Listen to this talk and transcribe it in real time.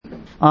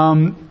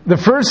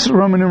The first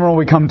Roman numeral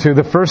we come to,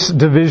 the first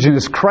division,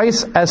 is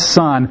Christ as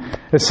Son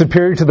is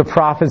superior to the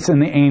prophets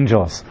and the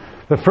angels.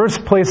 The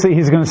first place that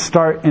he's going to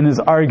start in his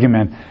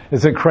argument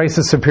is that Christ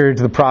is superior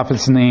to the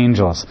prophets and the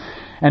angels.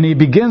 And he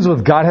begins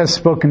with God has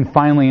spoken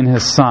finally in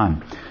his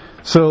Son.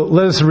 So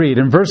let us read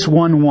in verse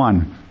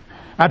 1:1.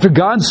 After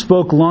God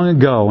spoke long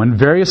ago in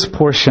various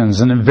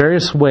portions and in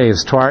various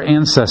ways to our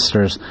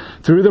ancestors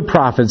through the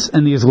prophets,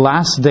 in these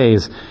last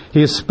days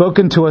he has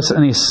spoken to us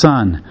in a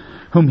Son,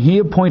 whom he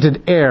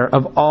appointed heir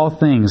of all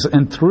things,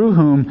 and through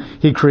whom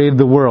he created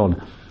the world.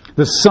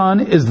 The Son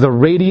is the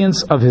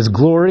radiance of his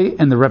glory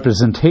and the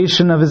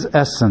representation of his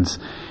essence,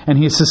 and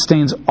he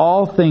sustains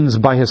all things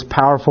by his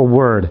powerful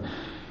word.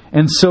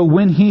 And so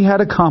when he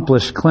had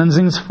accomplished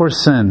cleansings for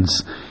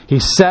sins, he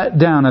sat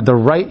down at the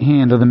right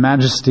hand of the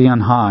Majesty on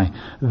high.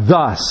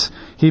 Thus,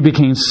 he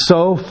became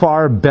so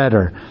far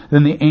better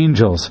than the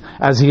angels,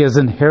 as he has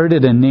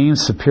inherited a name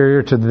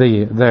superior to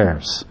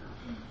theirs.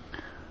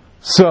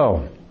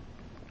 So,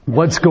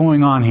 what's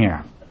going on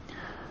here?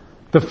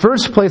 The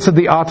first place that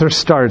the author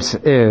starts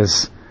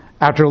is,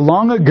 after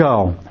long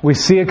ago, we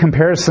see a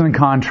comparison and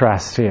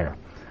contrast here.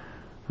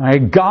 All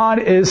right, God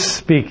is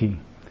speaking.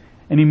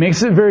 And he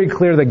makes it very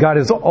clear that God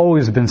has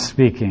always been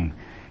speaking.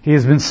 He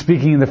has been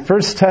speaking in the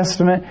First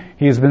Testament.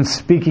 He has been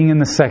speaking in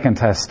the Second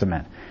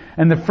Testament.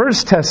 In the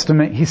First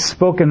Testament, he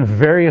spoke in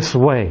various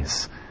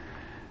ways.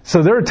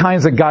 So there are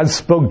times that God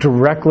spoke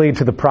directly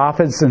to the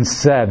prophets and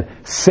said,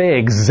 say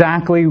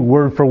exactly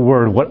word for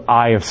word what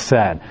I have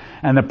said.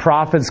 And the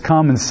prophets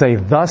come and say,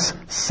 thus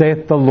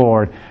saith the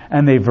Lord.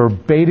 And they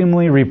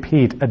verbatimly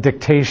repeat a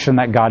dictation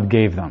that God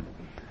gave them.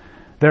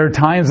 There are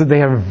times that they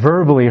have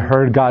verbally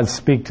heard God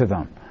speak to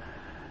them.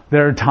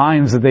 There are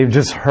times that they've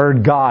just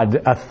heard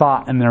God, a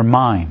thought in their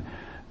mind.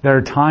 There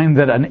are times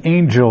that an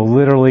angel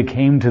literally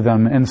came to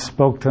them and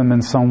spoke to them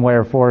in some way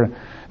or form.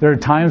 There are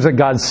times that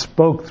God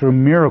spoke through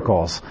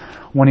miracles,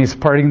 when he's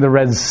parting the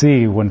Red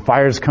Sea, when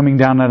fire is coming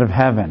down out of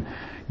heaven.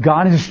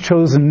 God has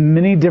chosen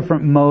many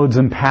different modes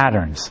and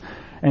patterns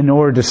in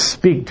order to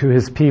speak to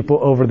his people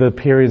over the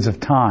periods of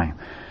time.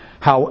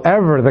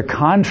 However, the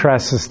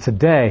contrast is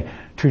today.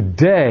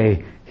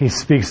 Today, he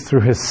speaks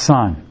through his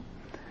Son.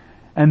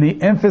 And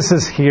the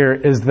emphasis here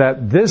is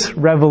that this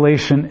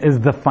revelation is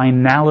the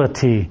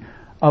finality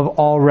of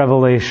all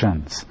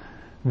revelations.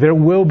 There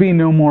will be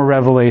no more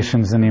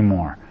revelations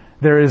anymore.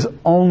 There is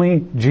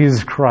only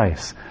Jesus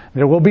Christ.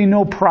 There will be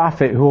no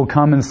prophet who will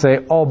come and say,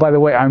 oh, by the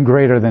way, I'm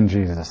greater than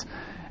Jesus.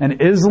 In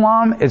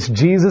Islam, it's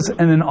Jesus,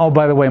 and then, oh,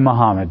 by the way,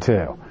 Muhammad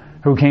too,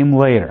 who came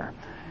later.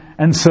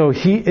 And so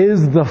he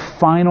is the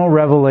final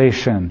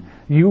revelation.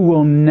 You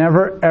will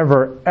never,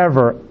 ever,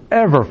 ever,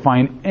 ever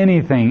find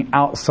anything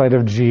outside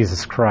of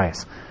Jesus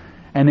Christ.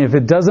 And if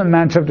it doesn't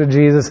match up to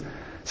Jesus,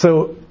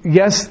 so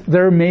yes,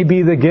 there may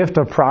be the gift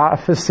of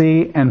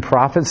prophecy and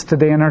prophets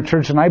today in our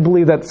church, and I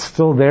believe that's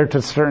still there to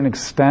a certain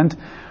extent,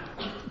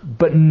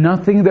 but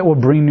nothing that will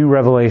bring new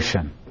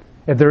revelation.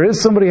 If there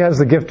is somebody who has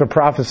the gift of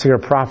prophecy or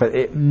prophet,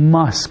 it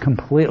must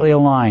completely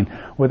align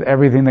with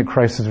everything that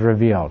Christ has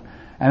revealed.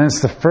 And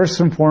it's the first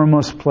and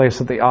foremost place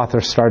that the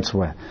author starts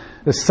with.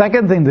 The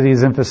second thing that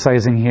he's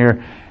emphasizing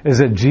here is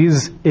that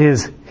Jesus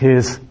is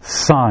his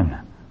Son.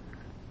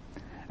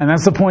 And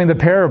that's the point of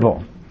the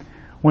parable.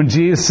 When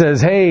Jesus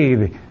says, hey,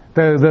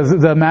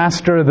 the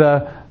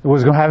master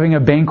was having a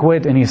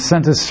banquet and he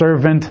sent his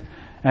servant,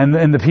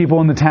 and the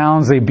people in the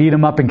towns, they beat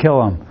him up and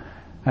kill him.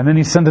 And then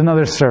he sent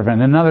another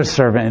servant,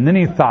 and then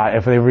he thought,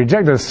 if they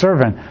reject the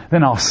servant,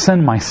 then I'll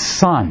send my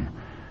Son.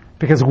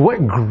 Because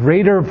what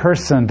greater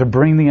person to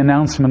bring the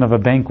announcement of a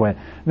banquet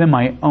than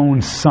my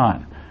own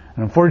Son?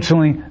 And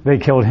unfortunately, they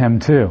killed him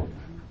too.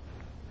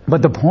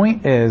 But the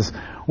point is,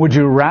 would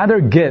you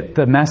rather get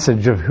the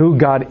message of who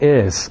God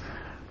is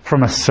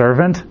from a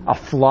servant, a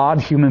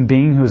flawed human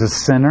being who's a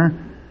sinner,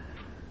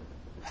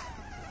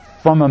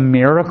 from a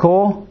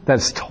miracle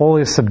that's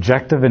totally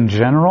subjective in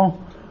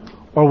general?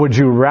 Or would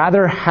you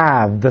rather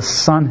have the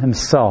Son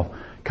himself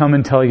come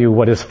and tell you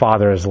what his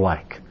Father is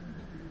like?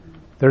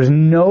 There's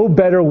no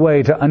better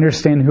way to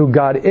understand who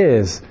God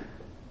is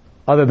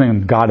other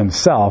than God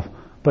himself,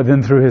 but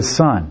then through his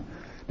Son.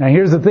 Now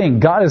here's the thing.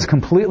 God is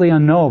completely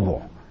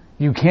unknowable.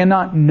 You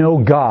cannot know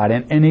God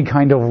in any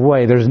kind of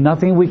way. There's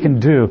nothing we can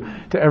do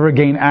to ever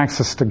gain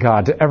access to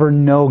God, to ever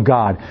know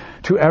God,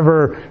 to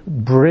ever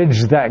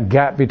bridge that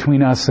gap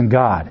between us and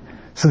God.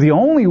 So the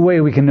only way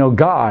we can know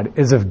God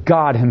is if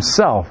God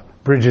himself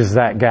bridges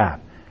that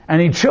gap.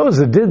 And he chose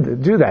to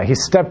do that. He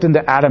stepped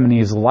into Adam and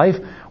Eve's life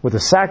with the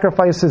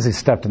sacrifices. He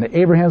stepped into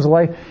Abraham's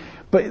life.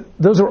 But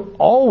those were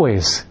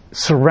always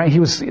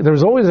there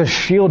was always a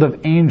shield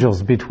of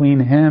angels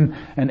between him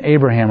and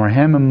Abraham, or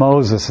him and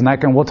Moses.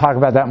 And we'll talk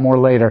about that more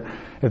later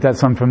if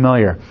that's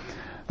unfamiliar.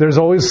 There's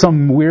always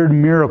some weird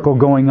miracle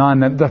going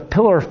on that the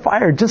pillar of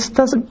fire just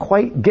doesn't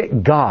quite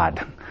get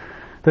God.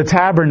 The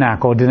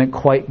tabernacle didn't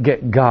quite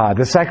get God.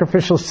 The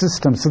sacrificial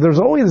system. So there's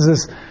always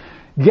this,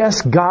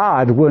 yes,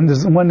 God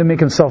wanted to make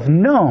himself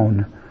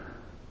known,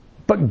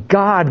 but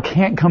God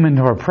can't come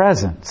into our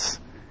presence.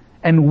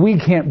 And we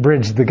can't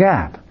bridge the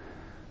gap.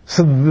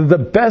 So the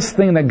best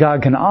thing that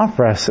God can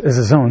offer us is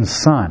His own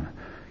Son.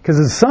 Because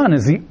His Son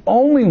is the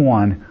only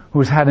one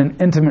who's had an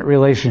intimate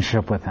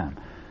relationship with Him.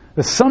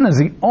 The Son is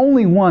the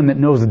only one that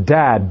knows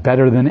Dad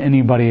better than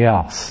anybody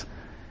else.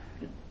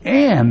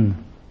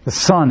 And the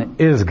Son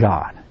is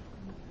God.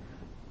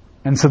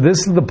 And so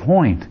this is the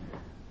point.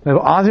 The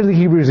author of the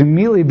Hebrews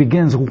immediately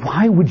begins,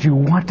 why would you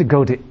want to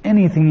go to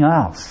anything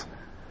else?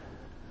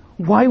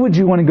 Why would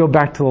you want to go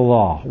back to the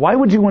law? Why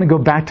would you want to go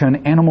back to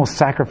an animal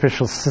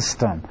sacrificial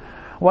system?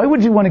 Why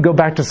would you want to go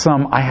back to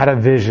some, I had a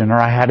vision or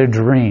I had a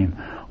dream?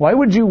 Why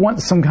would you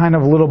want some kind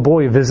of little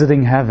boy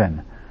visiting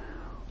heaven?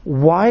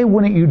 Why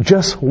wouldn't you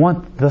just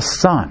want the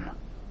Son?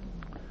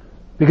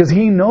 Because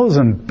He knows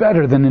Him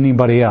better than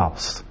anybody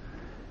else.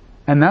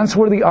 And that's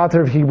where the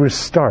author of Hebrews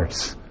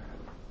starts.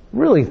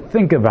 Really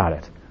think about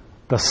it.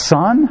 The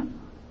Son,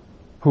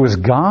 who is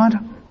God,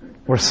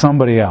 or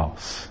somebody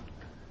else?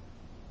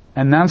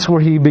 And that's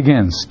where he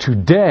begins.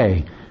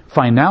 Today,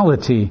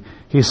 finality,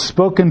 He's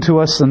spoken to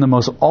us in the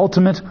most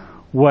ultimate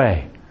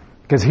way.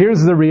 Because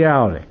here's the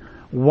reality.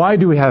 Why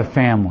do we have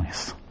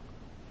families?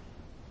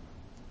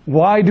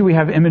 Why do we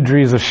have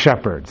imageries of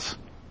shepherds?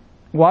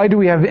 Why do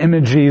we have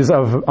images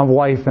of a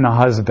wife and a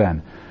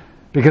husband?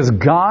 Because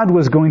God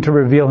was going to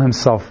reveal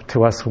Himself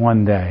to us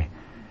one day.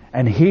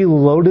 And He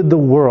loaded the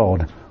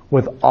world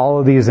with all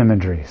of these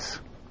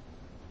imageries.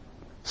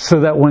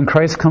 So that when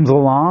Christ comes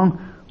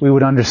along, we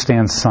would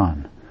understand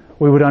Son.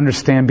 We would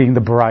understand being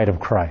the bride of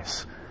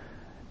Christ.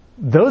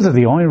 Those are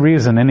the only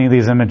reason any of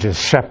these images,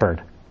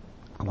 shepherd,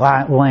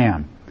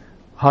 lamb,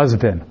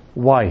 husband,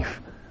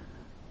 wife,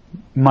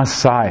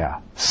 Messiah,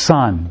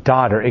 son,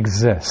 daughter,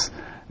 exist.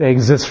 They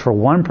exist for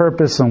one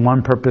purpose and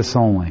one purpose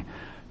only.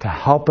 To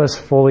help us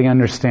fully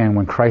understand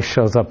when Christ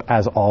shows up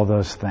as all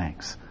those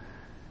things.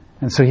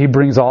 And so He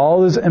brings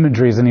all those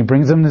imageries and He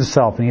brings them to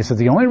Himself. And He says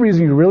the only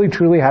reason you really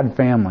truly had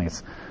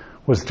families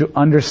was to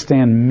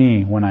understand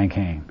Me when I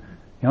came.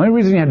 The only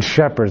reason you had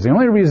shepherds, the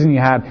only reason you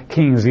had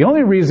kings, the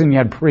only reason you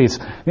had priests,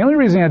 the only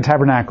reason you had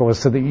tabernacle was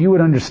so that you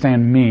would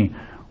understand Me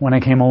when I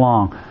came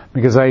along.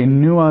 Because I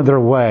knew other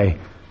way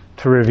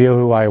to reveal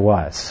who I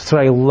was. So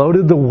I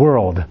loaded the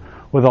world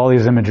with all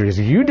these imageries.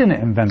 You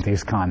didn't invent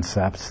these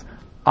concepts.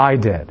 I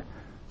did.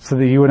 So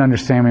that you would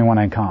understand Me when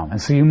I come.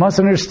 And so you must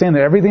understand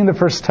that everything in the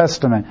First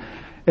Testament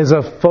is a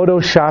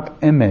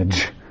Photoshop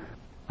image.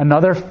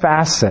 Another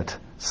facet.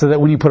 So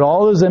that when you put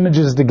all those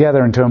images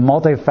together into a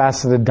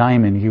multifaceted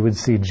diamond, you would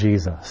see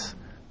Jesus.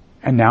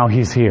 And now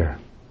He's here.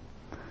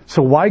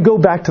 So why go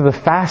back to the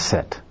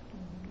facet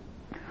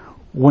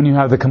when you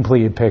have the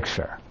completed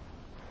picture?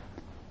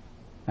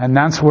 And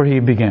that's where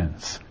He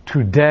begins.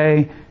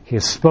 Today, He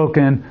has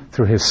spoken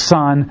through His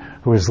Son,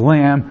 who is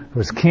Lamb, who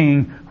is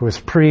King, who is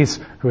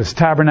priest, who is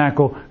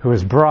tabernacle, who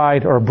is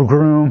bride or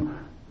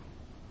groom,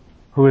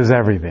 who is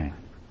everything.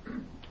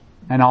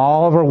 And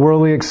all of our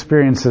worldly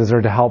experiences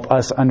are to help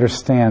us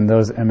understand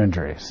those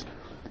imageries.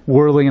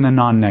 Worldly in a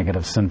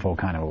non-negative, sinful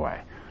kind of way.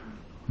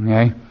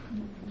 Okay?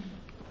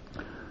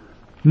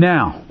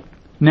 Now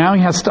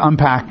He has to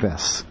unpack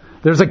this.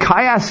 There's a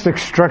chiastic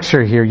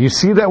structure here. You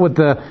see that with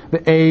the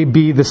A,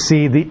 B, the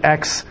C, the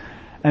X,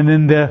 and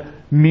then the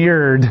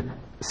mirrored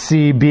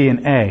C, B,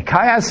 and A.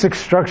 Chiastic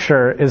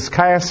structure is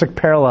chiastic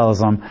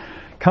parallelism.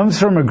 Comes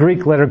from a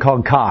Greek letter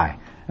called chi.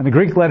 And the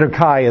Greek letter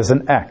chi is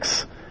an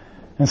X.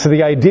 And so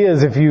the idea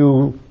is if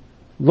you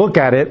look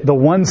at it, the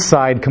one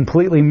side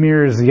completely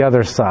mirrors the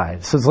other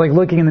side. So it's like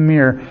looking in the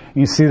mirror and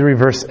you see the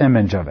reverse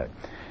image of it.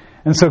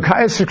 And so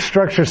chiastic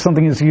structure is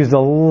something that's used a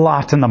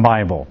lot in the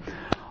Bible.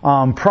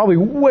 Probably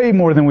way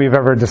more than we've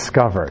ever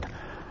discovered.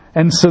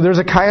 And so there's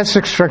a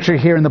chiastic structure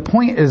here, and the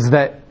point is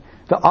that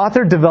the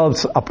author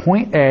develops a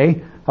point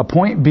A, a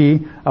point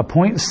B, a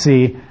point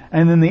C,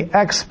 and then the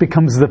X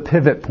becomes the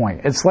pivot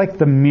point. It's like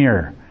the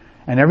mirror.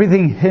 And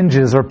everything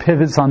hinges or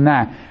pivots on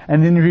that.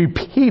 And then he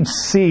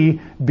repeats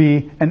C,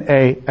 B, and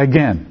A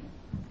again.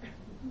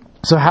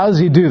 So how does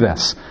he do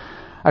this?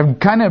 I've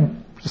kind of,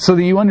 so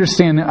that you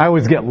understand, I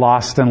always get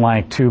lost in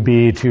like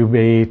 2B,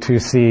 2B,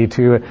 2C,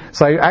 2...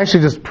 So I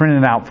actually just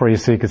printed it out for you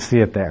so you could see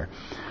it there.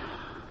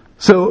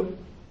 So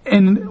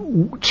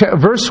in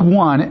verse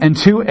 1 and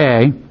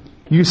 2A,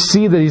 you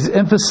see that he's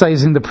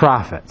emphasizing the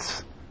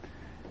prophets.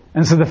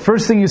 And so the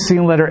first thing you see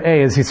in letter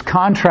A is he's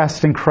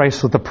contrasting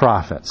Christ with the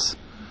prophets.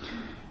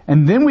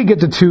 And then we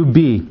get to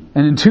 2B.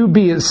 And in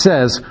 2B it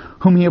says,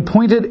 whom He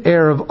appointed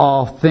heir of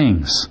all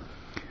things.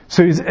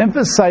 So he's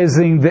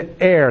emphasizing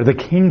the heir, the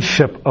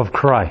kingship of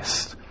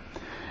Christ.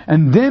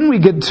 And then we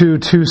get to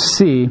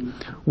 2C,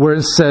 where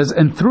it says,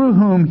 and through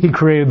whom He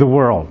created the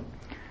world.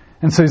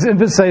 And so he's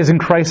emphasizing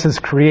Christ as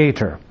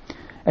creator.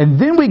 And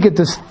then we get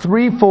this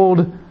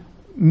threefold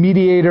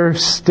mediator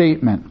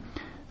statement.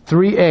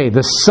 3A,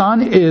 the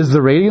Son is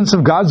the radiance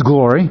of God's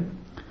glory,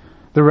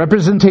 the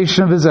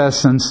representation of His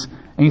essence,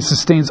 and He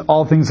sustains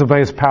all things by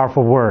His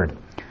powerful word.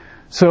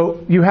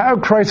 So you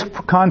have Christ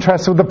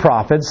contrasted with the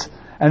prophets,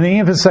 and then he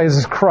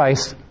emphasizes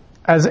Christ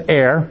as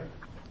heir.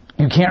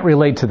 You can't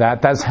relate to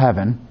that. That's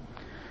heaven.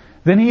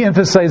 Then he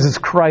emphasizes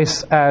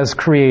Christ as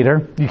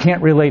creator. You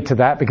can't relate to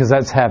that because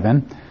that's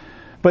heaven.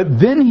 But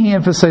then he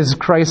emphasizes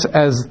Christ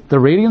as the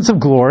radiance of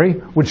glory,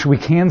 which we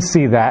can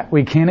see that.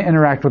 We can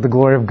interact with the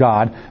glory of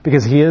God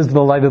because he is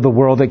the light of the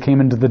world that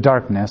came into the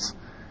darkness.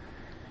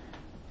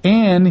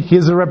 And he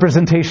is a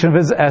representation of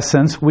his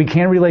essence. We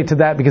can relate to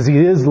that because he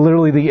is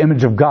literally the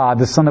image of God,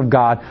 the Son of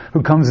God,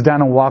 who comes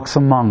down and walks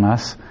among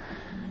us.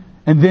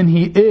 And then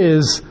he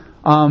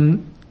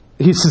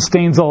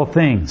sustains all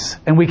things.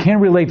 And we can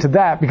relate to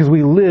that because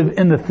we live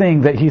in the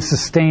thing that he's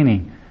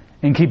sustaining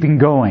and keeping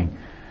going.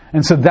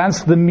 And so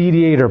that's the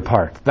mediator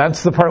part.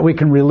 That's the part we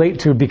can relate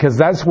to because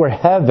that's where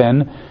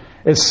heaven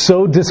is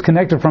so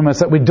disconnected from us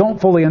that we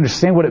don't fully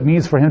understand what it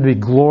means for him to be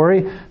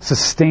glory,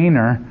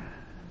 sustainer,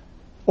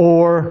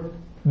 or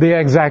the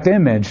exact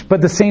image. But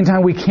at the same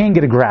time, we can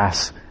get a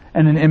grasp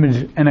and an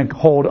image and a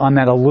hold on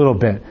that a little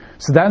bit.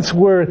 So that's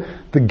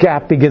where the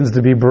gap begins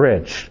to be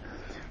bridged.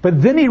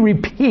 But then he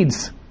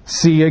repeats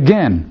C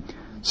again.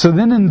 So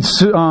then in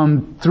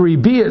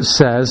 3b it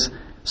says,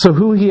 so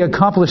who he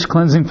accomplished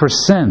cleansing for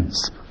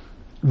sins.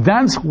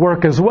 That's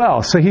work as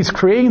well. So he's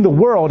creating the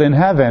world in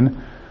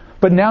heaven,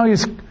 but now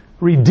he's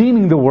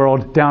redeeming the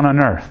world down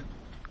on earth.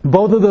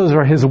 Both of those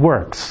are his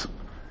works.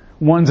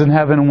 One's in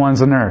heaven and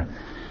one's on earth.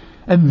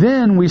 And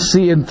then we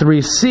see in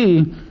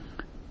 3c,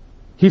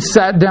 he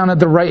sat down at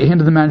the right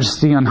hand of the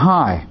majesty on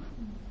high.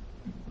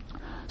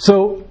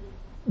 So,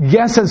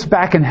 yes, it's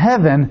back in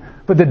heaven,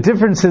 but the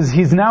difference is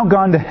he's now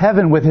gone to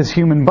heaven with his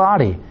human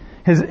body,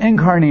 his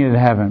incarnated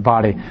heaven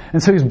body.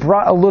 And so he's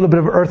brought a little bit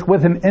of earth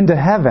with him into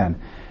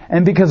heaven.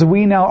 And because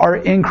we now are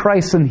in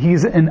Christ and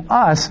he's in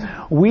us,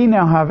 we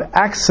now have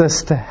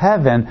access to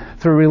heaven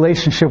through a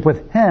relationship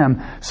with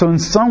him. So in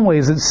some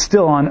ways, it's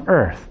still on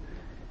earth.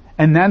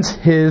 And that's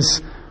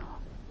his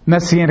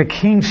messianic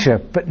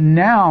kingship. But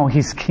now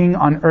he's king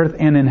on earth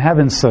and in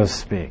heaven, so to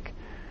speak.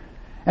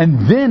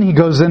 And then he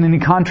goes in and he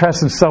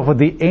contrasts himself with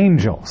the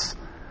angels,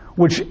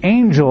 which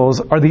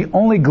angels are the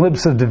only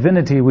glimpse of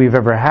divinity we've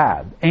ever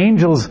had.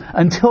 Angels,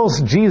 until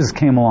Jesus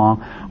came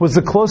along, was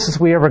the closest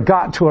we ever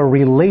got to a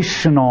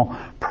relational,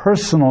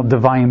 personal,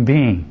 divine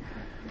being.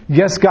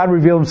 Yes, God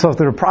revealed himself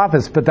through the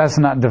prophets, but that's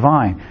not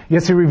divine.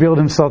 Yes, he revealed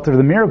himself through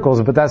the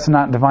miracles, but that's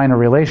not divine or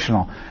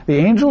relational. The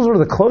angels were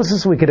the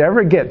closest we could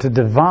ever get to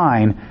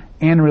divine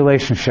and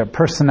relationship,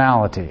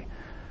 personality,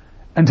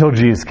 until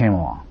Jesus came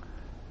along.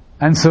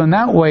 And so in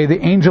that way, the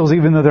angels,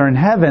 even though they're in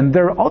heaven,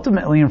 they're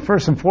ultimately and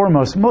first and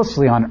foremost,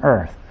 mostly on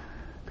earth.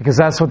 Because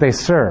that's what they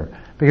serve.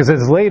 Because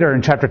as later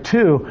in chapter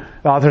 2,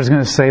 the author is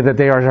going to say that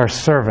they are our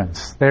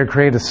servants. They are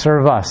created to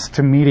serve us,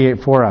 to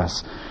mediate for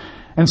us.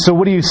 And so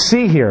what do you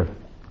see here?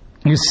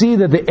 You see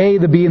that the A,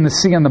 the B, and the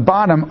C on the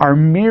bottom are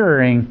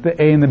mirroring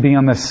the A and the B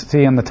and the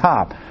C on the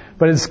top.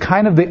 But it's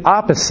kind of the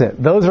opposite.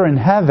 Those are in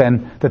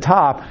heaven, the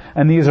top,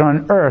 and these are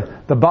on earth,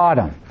 the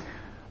bottom.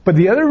 But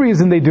the other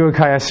reason they do a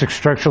chiastic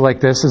structure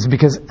like this is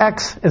because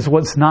X is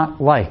what's not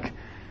like.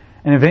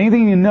 And if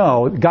anything you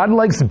know, God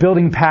likes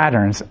building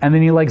patterns, and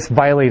then he likes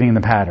violating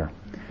the pattern.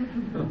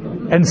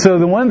 And so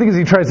the one of the things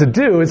he tries to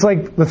do, it's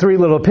like the three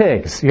little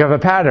pigs. You have a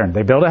pattern.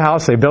 They build a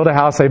house, they build a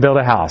house, they build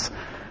a house.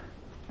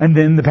 And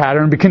then the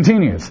pattern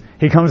continues.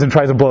 He comes and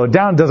tries to blow it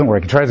down, it doesn't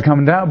work. He tries to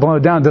come down, blow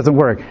it down, it doesn't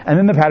work. And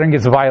then the pattern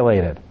gets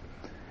violated.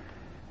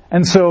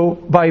 And so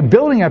by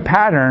building a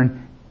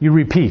pattern, you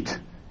repeat.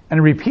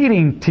 And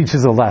repeating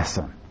teaches a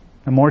lesson.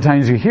 The more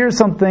times you hear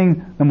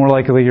something, the more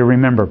likely you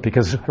remember,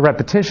 because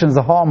repetition is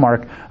the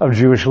hallmark of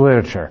Jewish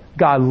literature.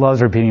 God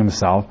loves repeating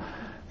himself,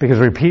 because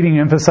repeating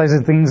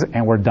emphasizes things,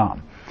 and we're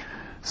dumb.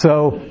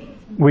 So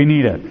we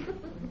need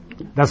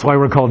it. That's why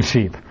we're called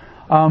sheep.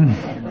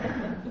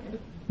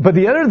 But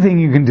the other thing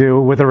you can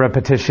do with a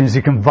repetition is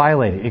you can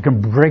violate it. You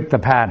can break the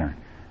pattern.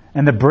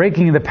 And the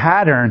breaking of the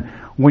pattern,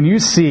 when you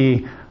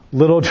see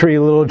little tree,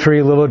 little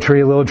tree, little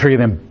tree, little tree,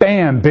 then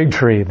bam, big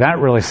tree. That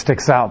really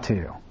sticks out to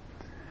you.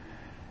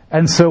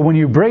 And so when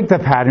you break the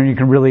pattern, you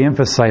can really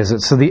emphasize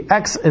it. So the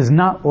X is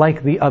not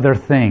like the other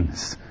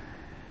things.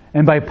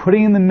 And by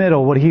putting in the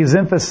middle, what he's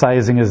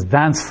emphasizing is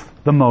that's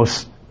the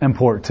most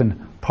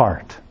important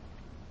part.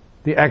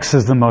 The X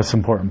is the most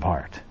important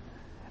part.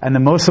 And the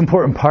most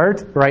important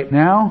part right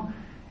now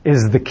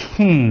is the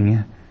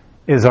King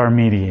is our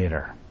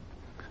mediator.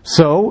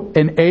 So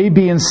in A,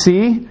 B, and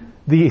C,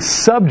 the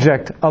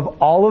subject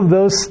of all of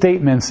those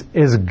statements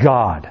is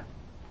God.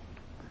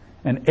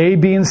 And A,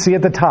 B, and C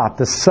at the top,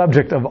 the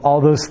subject of all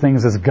those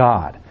things is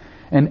God.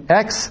 And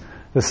X,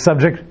 the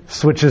subject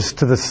switches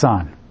to the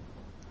Son.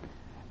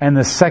 And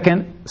the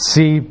second,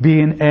 C, B,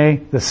 and A,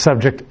 the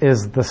subject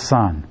is the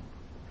Son.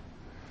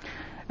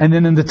 And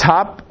then in the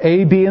top,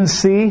 A, B, and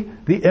C,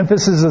 the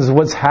emphasis is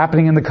what's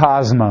happening in the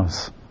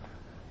cosmos,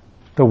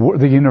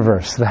 the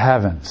universe, the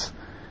heavens.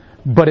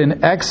 But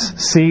in X,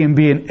 C, and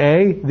B, and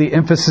A, the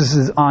emphasis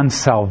is on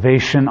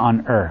salvation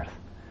on earth.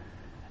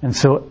 And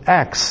so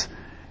X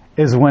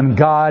is when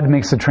God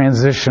makes a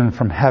transition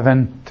from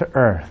heaven to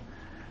earth.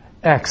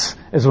 X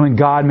is when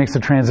God makes a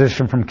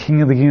transition from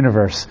King of the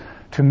universe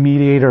to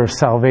mediator of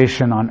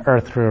salvation on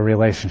earth through a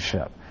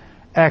relationship.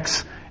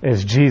 X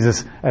is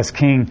Jesus as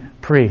King,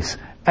 priest.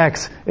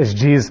 X is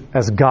Jesus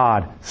as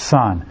God,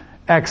 Son.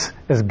 X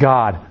is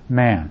God,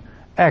 man.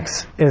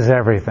 X is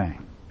everything.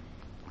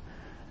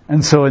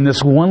 And so in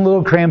this one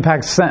little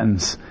cram-packed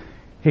sentence,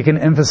 he can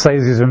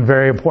emphasize these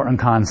very important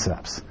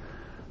concepts.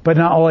 But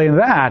not only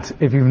that,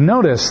 if you've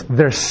noticed,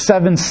 there's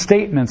 7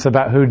 statements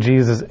about who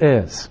Jesus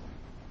is.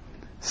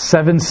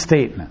 7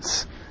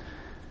 statements.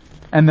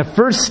 And the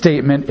first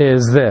statement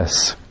is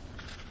this: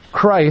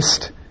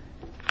 Christ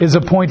is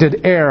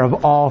appointed heir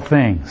of all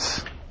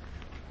things.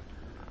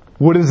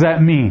 What does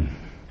that mean?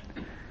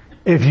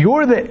 If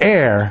you're the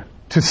heir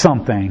to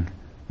something,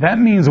 that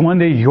means one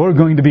day you're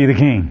going to be the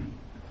king.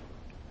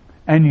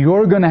 And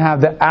you're going to have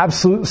the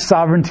absolute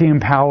sovereignty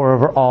and power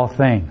over all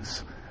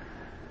things.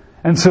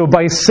 And so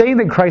by saying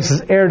that Christ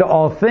is heir to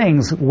all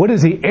things, what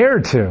is he heir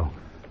to?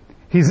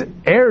 He's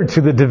heir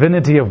to the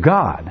divinity of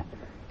God.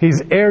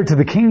 He's heir to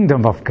the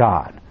kingdom of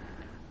God.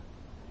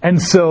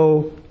 And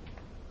so,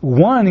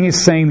 one,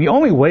 he's saying the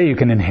only way you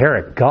can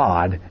inherit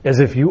God is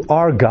if you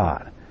are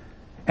God.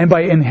 And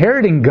by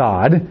inheriting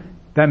God,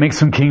 that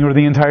makes him king over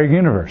the entire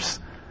universe.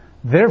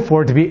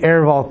 Therefore, to be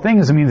heir of all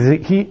things means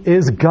that he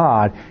is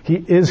God, he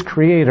is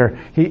creator,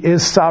 he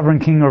is sovereign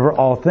king over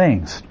all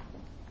things.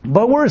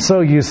 But we're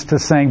so used to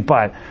saying,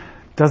 but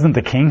doesn't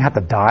the king have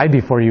to die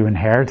before you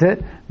inherit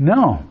it?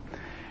 No.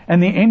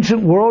 In the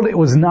ancient world, it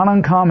was not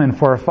uncommon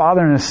for a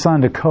father and a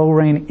son to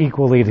co-reign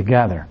equally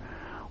together.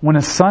 When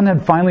a son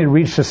had finally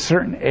reached a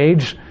certain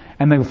age,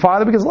 and the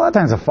father, because a lot of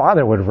times the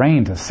father would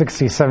reign to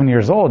 67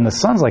 years old, and the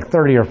son's like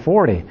 30 or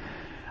 40.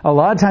 A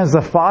lot of times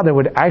the father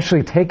would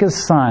actually take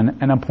his son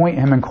and appoint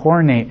him and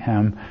coronate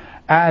him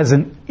as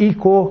an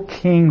equal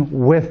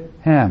king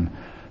with him.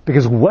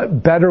 Because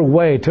what better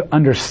way to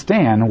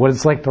understand what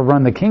it's like to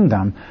run the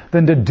kingdom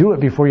than to do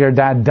it before your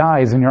dad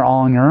dies and you're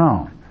all on your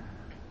own?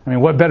 I mean,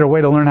 what better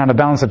way to learn how to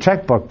balance a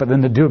checkbook but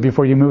than to do it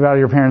before you move out of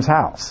your parents'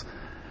 house?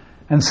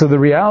 And so the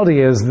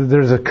reality is that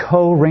there's a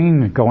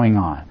co-reign going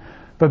on.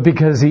 But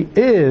because he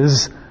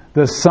is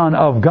the Son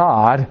of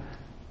God,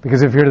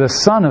 because if you're the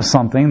son of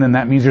something, then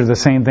that means you're the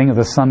same thing as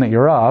the son that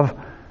you're of,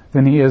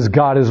 then he is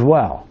God as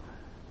well.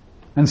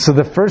 And so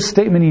the first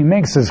statement he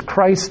makes is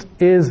Christ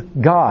is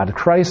God.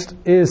 Christ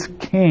is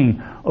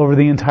king over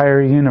the entire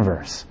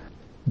universe.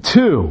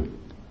 2,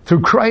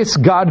 through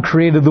Christ, God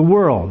created the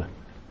world.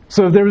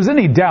 So if there was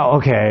any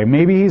doubt, okay,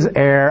 maybe he's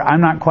heir, I'm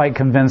not quite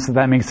convinced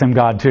that makes him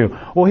God too.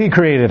 Well, he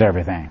created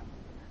everything.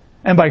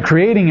 And by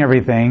creating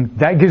everything,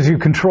 that gives you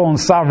control and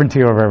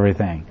sovereignty over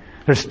everything.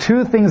 There's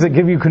 2 things that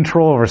give you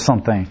control over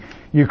something.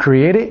 You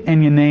create it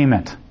and you name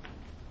it.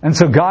 And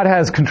so God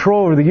has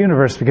control over the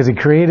universe because he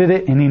created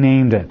it and he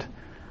named it.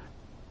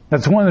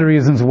 That's one of the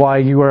reasons why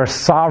you are a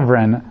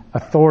sovereign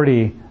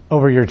authority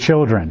over your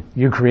children.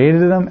 You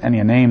created them and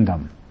you named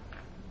them.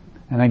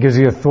 And that gives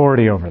you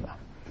authority over them.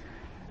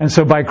 And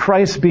so by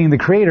Christ being the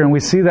creator, and we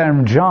see that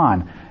in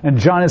John. And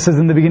John, it says,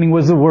 in the beginning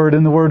was the Word,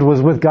 and the Word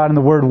was with God, and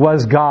the Word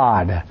was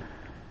God.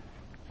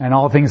 And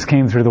all things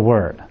came through the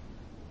Word.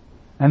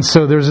 And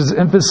so there's this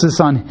emphasis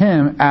on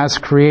him as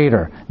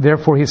creator.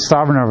 Therefore, he's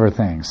sovereign over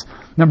things.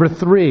 Number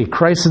 3,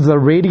 Christ is the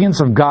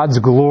radiance of God's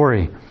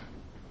glory.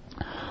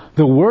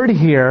 The word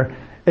here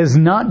is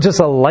not just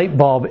a light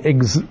bulb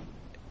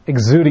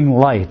exuding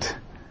light.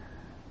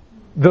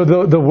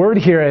 The word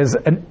here is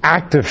an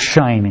active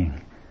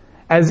shining.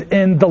 As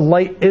in the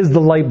light is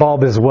the light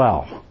bulb as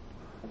well.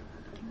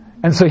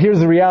 And so here's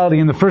the reality.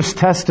 In the First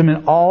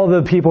Testament, all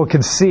the people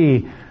could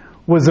see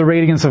was the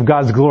radiance of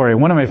God's glory.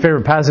 One of my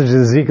favorite passages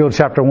is Ezekiel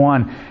chapter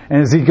 1.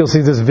 And Ezekiel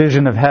sees this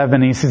vision of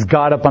heaven. And he sees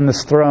God up on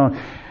this throne.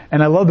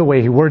 And I love the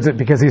way he words it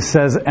because he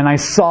says, and I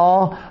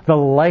saw the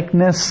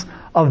likeness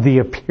of the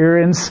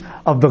appearance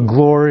of the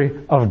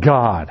glory of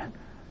God.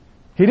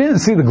 He didn't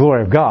see the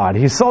glory of God.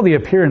 He saw the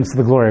appearance of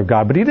the glory of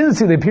God. But he didn't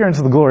see the appearance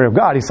of the glory of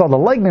God. He saw the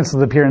likeness of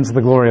the appearance of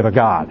the glory of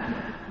God.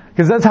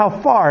 Because that's how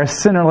far a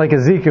sinner like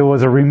Ezekiel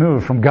was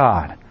removed from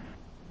God.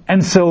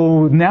 And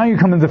so now you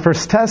come into the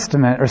First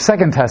Testament or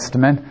Second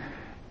Testament,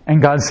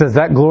 and God says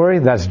that glory,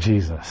 that's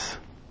Jesus.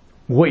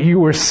 What you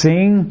were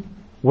seeing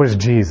was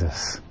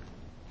Jesus.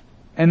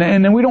 And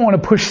then we don't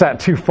want to push that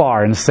too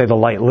far and say the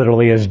light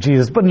literally is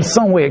Jesus, but in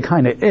some way it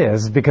kind of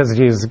is because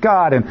Jesus is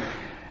God,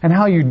 and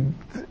how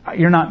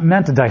you're not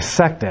meant to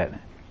dissect it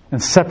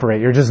and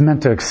separate. You're just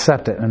meant to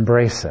accept it and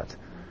embrace it.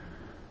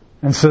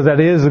 And so that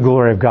is the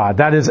glory of God.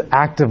 That is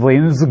actively,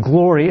 and the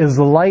glory is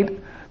the light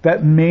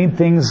that made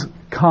things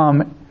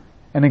come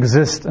and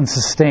exist and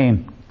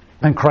sustain.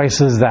 And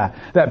Christ is that.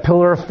 That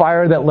pillar of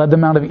fire that led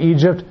them out of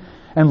Egypt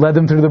and led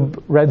them through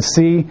the Red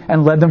Sea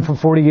and led them for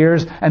 40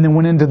 years and then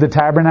went into the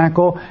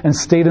tabernacle and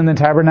stayed in the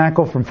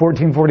tabernacle from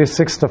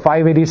 1446 to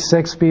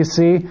 586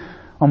 BC,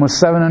 almost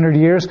 700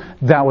 years.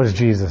 That was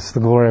Jesus, the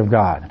glory of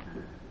God.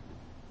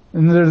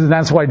 And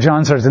that's why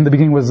John starts, in the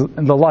beginning was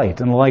the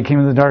light, and the light came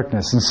in the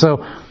darkness. And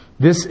so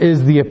this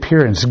is the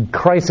appearance.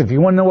 Christ, if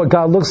you want to know what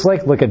God looks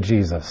like, look at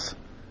Jesus.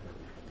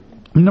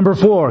 Number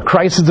 4,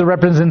 Christ is the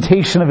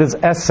representation of his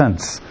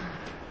essence.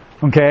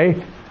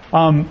 Okay?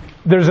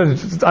 There's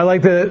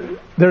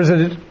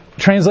a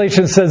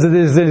translation that says it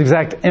is the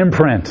exact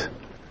imprint.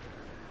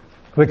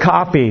 The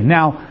copy.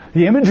 Now,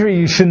 the imagery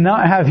you should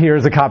not have here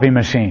is a copy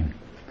machine.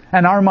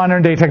 And our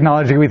modern day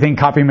technology, we think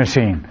copy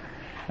machine.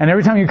 And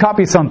every time you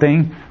copy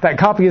something, that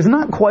copy is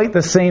not quite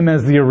the same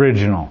as the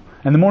original.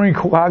 And the more you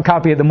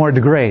copy it, the more it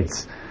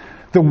degrades.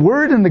 The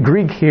word in the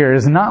Greek here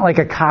is not like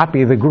a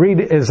copy. The Greek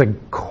is a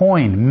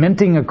coin,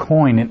 minting a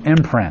coin, an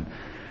imprint.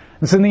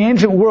 And so in the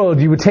ancient world,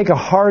 you would take a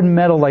hard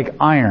metal like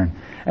iron,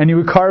 and you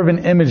would carve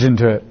an image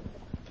into it.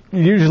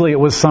 Usually it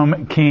was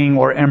some king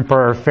or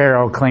emperor or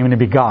pharaoh claiming to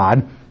be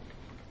God.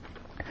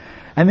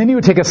 And then you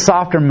would take a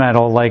softer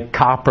metal like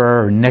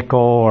copper or nickel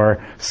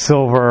or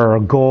silver or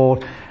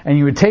gold, and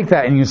you would take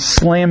that and you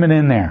slam it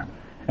in there,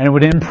 and it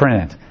would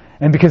imprint it.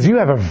 And because you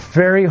have a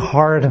very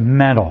hard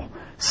metal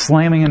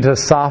slamming into a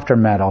softer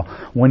metal,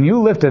 when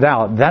you lift it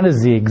out, that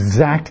is the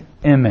exact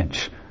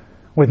image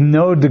with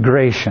no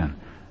degradation,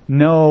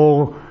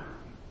 no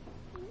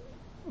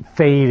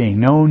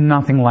fading, no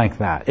nothing like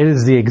that. It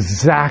is the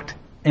exact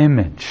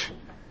image.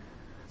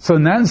 So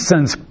in that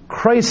sense,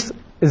 Christ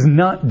is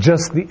not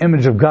just the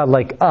image of God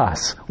like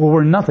us. Well,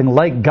 we're nothing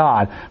like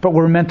God, but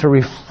we're meant to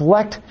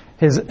reflect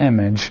His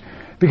image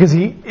because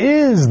He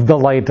is the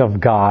light of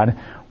God.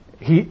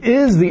 He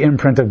is the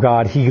imprint of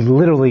God. He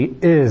literally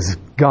is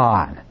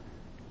God.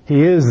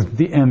 He is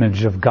the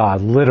image of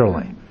God,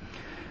 literally.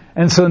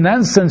 And so in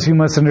that sense, you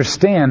must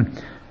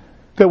understand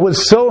that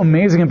what's so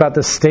amazing about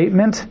this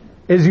statement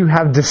is you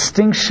have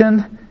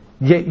distinction,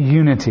 yet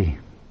unity.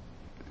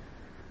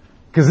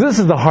 Because this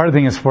is the hard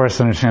thing is for us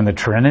to understand the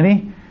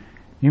Trinity.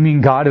 You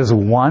mean God is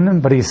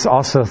one, but He's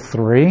also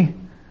three?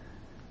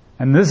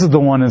 And this is the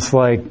one that's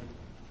like,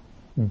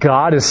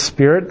 God is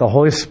spirit, the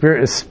Holy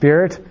Spirit is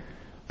spirit,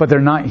 but they're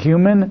not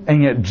human,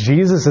 and yet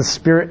Jesus is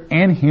spirit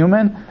and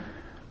human,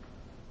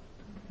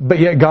 but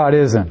yet God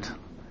isn't.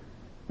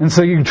 And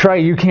so you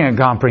can't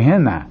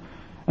comprehend that.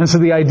 And so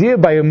the idea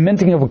by a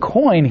minting of a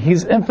coin,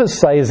 He's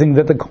emphasizing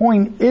that the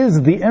coin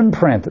is the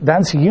imprint.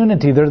 That's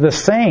unity. They're the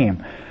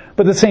same.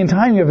 But at the same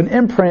time, you have an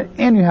imprint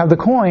and you have the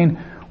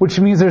coin, which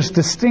means there's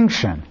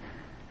distinction.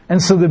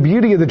 And so the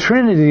beauty of the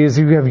Trinity is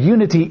you have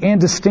unity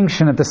and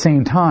distinction at the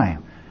same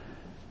time.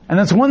 And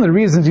that's one of the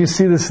reasons you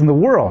see this in the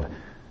world.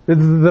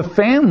 The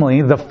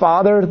family, the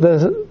father,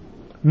 the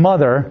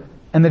mother,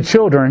 and the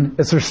children,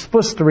 they're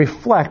supposed to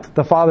reflect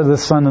the Father, the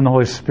Son, and the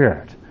Holy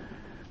Spirit.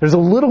 There's a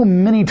little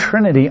mini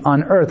Trinity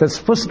on earth that's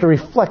supposed to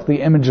reflect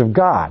the image of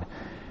God.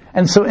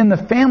 And so in the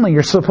family,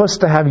 you're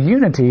supposed to have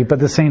unity, but at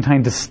the same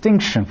time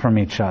distinction from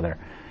each other.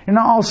 You're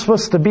not all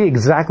supposed to be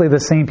exactly the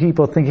same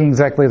people thinking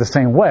exactly the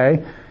same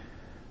way.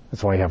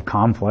 That's why you have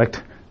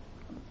conflict.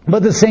 But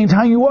at the same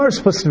time, you are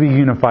supposed to be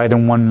unified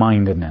in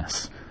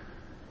one-mindedness.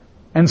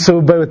 And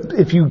so, but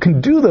if you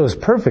can do those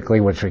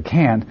perfectly, which we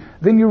can't,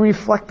 then you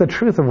reflect the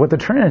truth of what the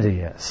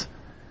Trinity is.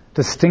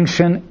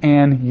 Distinction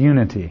and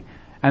unity.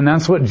 And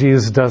that's what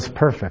Jesus does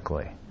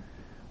perfectly.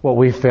 What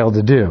we fail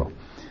to do.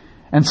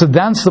 And so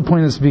that's the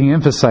point that's being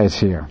emphasized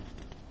here.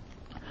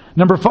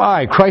 Number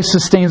 5, Christ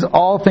sustains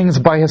all things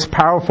by His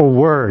powerful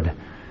word.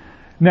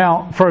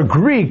 Now, for a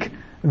Greek,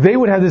 they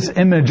would have this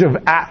image of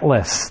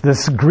Atlas,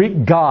 this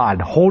Greek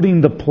god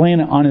holding the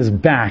planet on his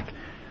back,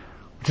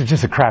 which is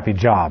just a crappy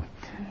job.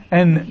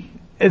 And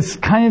it's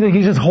kind of like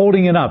he's just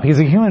holding it up. He's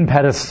a human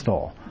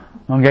pedestal.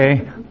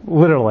 Okay?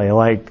 Literally,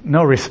 like,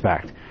 no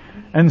respect.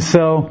 And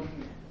so,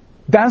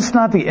 that's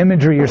not the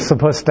imagery you're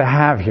supposed to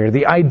have here.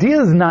 The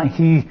idea is not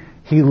He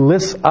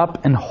lifts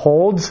up and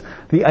holds.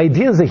 The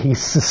idea is that He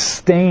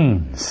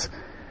sustains.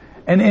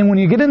 And when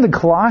you get into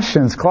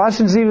Colossians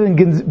even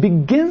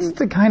begins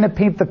to kind of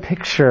paint the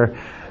picture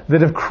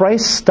that if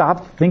Christ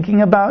stopped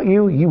thinking about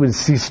you, you would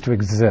cease to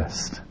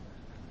exist.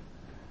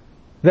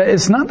 That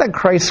it's not that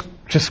Christ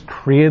just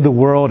created the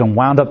world and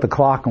wound up the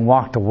clock and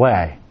walked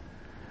away,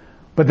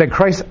 but that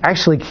Christ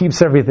actually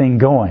keeps everything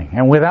going.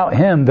 And without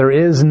Him, there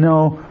is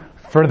no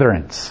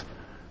furtherance,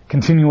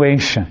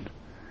 continuation.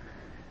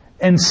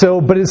 And so,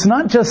 but it's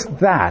not just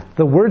that.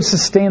 The word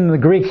sustain in the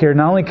Greek here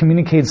not only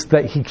communicates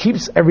that He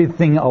keeps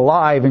everything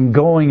alive and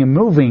going and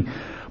moving,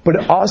 but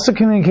it also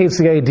communicates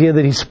the idea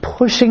that He's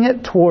pushing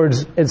it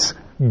towards its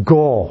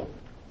goal.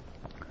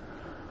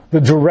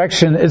 The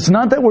direction, it's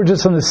not that we're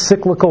just on a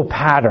cyclical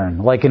pattern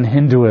like in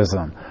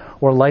Hinduism,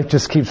 where life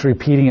just keeps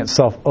repeating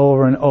itself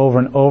over and over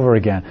and over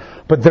again.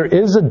 But there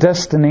is a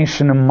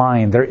destination in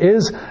mind. There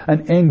is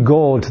an end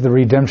goal to the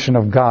redemption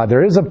of God.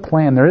 There is a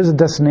plan. There is a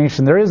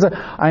destination.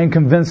 I am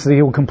convinced that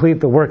He will complete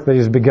the work that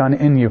He's begun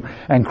in you.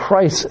 And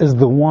Christ is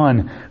the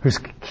one who's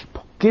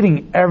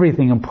getting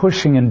everything and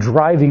pushing and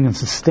driving and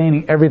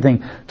sustaining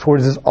everything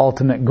towards His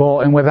ultimate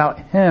goal. And without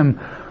Him,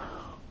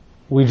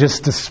 we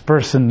just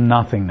disperse in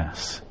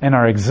nothingness in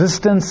our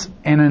existence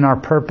and in our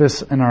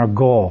purpose and our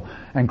goal.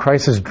 And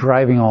Christ is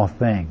driving all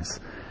things.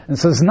 And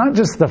so it's not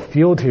just the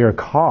fuel to your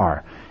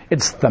car.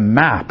 It's the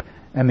map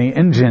and the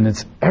engine.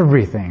 It's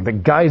everything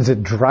that guides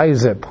it,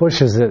 drives it,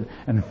 pushes it,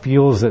 and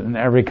fuels it in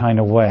every kind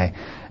of way.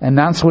 And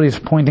that's what He's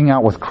pointing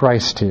out with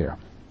Christ here.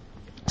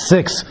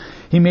 6,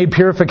 He made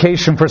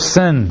purification for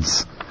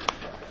sins.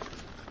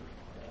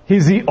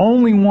 He's the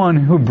only one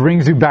who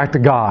brings you back to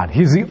God.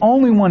 He's the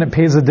only one that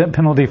pays the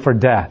penalty for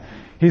death.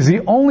 He's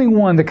the only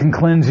one that can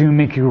cleanse you and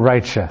make you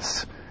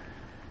righteous.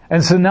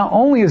 And so not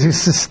only is he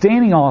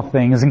sustaining all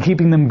things and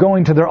keeping them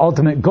going to their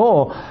ultimate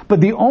goal, but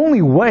the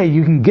only way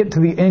you can get to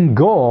the end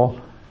goal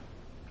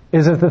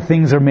is if the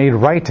things are made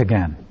right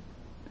again.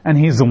 And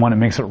he's the one that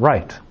makes it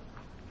right.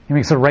 He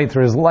makes it right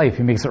through his life.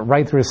 He makes it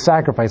right through his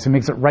sacrifice. He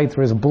makes it right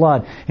through his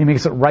blood. He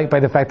makes it right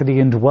by the fact that he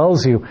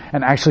indwells you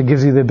and actually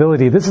gives you the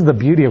ability. This is the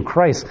beauty of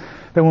Christ,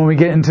 that when we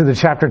get into the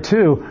chapter 2,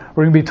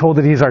 we're going to be told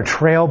that he's our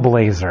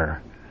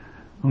trailblazer.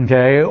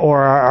 Okay?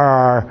 Or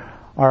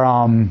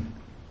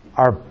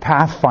our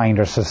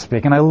pathfinder, so to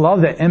speak. And I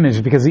love that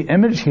image, because the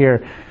image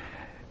here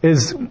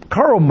is,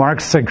 Karl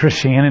Marx said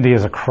Christianity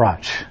is a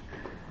crutch.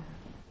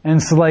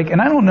 And so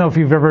and I don't know if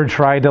you've ever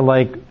tried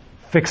to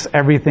fix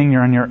everything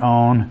you're on your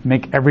own,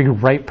 make every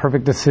right,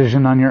 perfect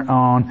decision on your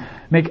own,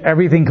 make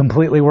everything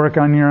completely work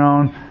on your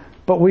own,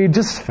 but we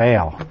just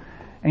fail.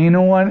 And you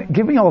know what?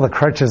 Give me all the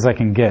crutches I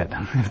can get,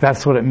 if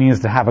that's what it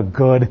means to have a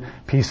good,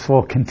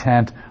 peaceful,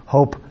 content,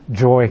 hope,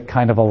 joy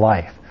kind of a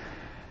life.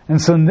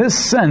 And so in this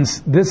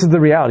sense, this is the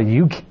reality.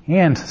 You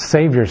can't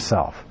save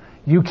yourself.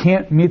 You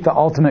can't meet the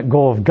ultimate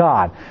goal of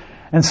God.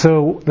 And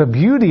so the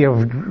beauty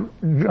of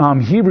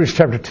Hebrews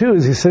chapter 2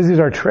 is he says he's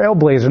our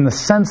trailblazer in the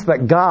sense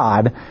that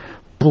God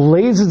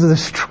blazes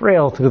this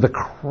trail through the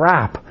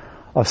crap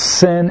of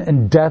sin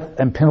and death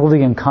and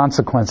penalty and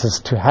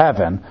consequences to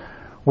heaven,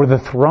 where the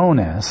throne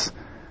is,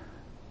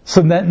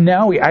 so that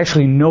now we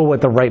actually know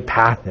what the right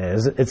path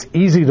is. It's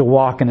easy to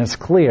walk and it's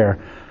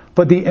clear.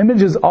 But the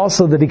image is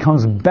also that he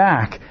comes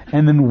back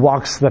and then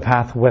walks the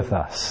path with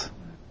us.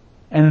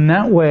 And in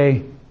that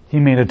way, he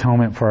made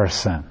atonement for our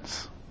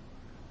sins.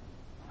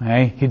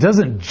 Okay? He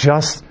doesn't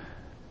just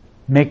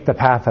make the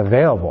path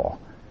available.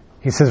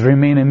 He says,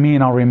 remain in me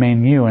and I'll remain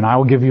in you, and I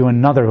will give you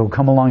another who will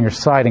come along your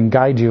side and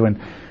guide you and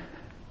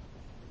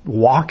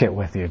walk it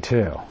with you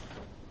too.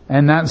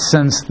 In that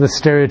sense, the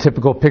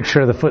stereotypical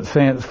picture of the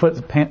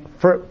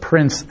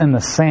footprints in the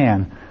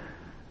sand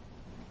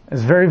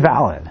is very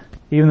valid,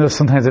 even though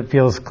sometimes it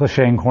feels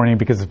cliche and corny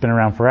because it's been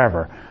around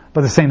forever.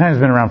 But at the same time,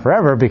 it's been around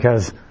forever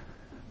because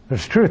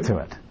there's truth to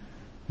it.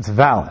 It's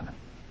valid.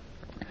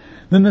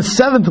 Then the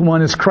seventh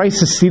one is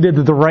Christ is seated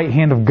at the right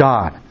hand of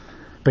God.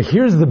 But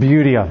here's the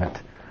beauty of it.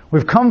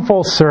 We've come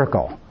full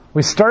circle.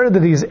 We started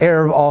that he's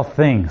heir of all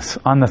things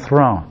on the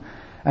throne.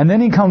 And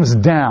then he comes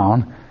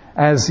down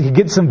as he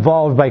gets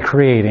involved by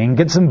creating,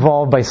 gets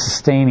involved by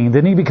sustaining.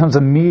 Then he becomes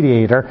a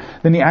mediator.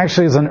 Then he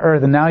actually is on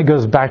earth, and now he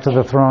goes back to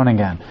the throne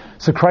again.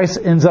 So Christ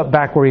ends up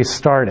back where he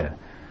started.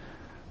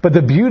 But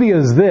the beauty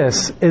is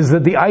this, is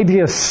that the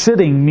idea of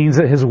sitting means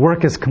that his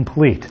work is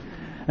complete.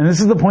 And this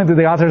is the point that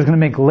the author is going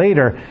to make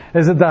later,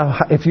 is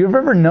that if you've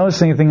ever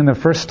noticed anything in the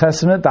First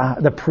Testament,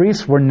 the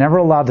priests were never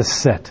allowed to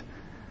sit.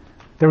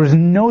 There was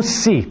no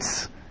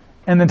seats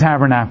in the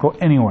tabernacle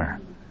anywhere.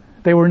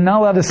 They were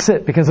not allowed to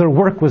sit because their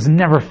work was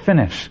never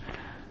finished.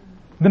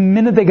 The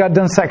minute they got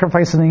done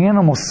sacrificing the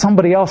animal,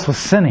 somebody else was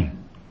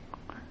sinning.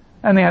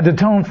 And they had to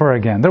atone for it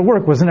again. Their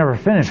work was never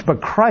finished.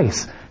 But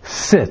Christ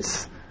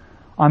sits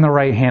on the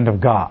right hand of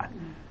God.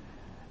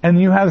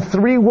 And you have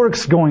three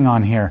works going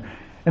on here.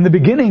 In the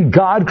beginning,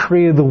 God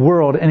created the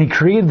world, and He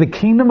created the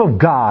kingdom of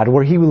God,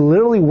 where He would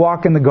literally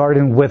walk in the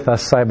garden with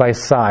us side by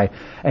side.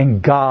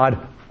 And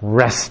God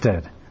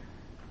rested.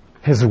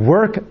 His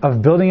work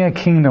of building a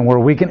kingdom where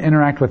we can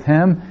interact with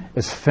Him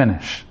is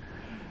finished.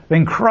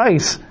 Then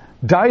Christ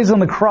dies on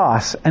the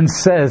cross and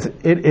says,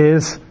 it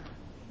is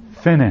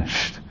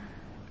finished.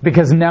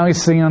 Because now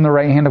He's sitting on the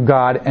right hand of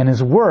God, and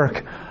His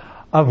work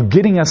of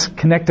getting us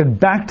connected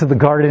back to the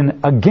garden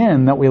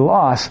again that we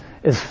lost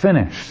is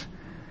finished.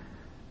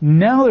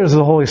 Now there's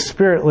the Holy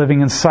Spirit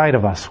living inside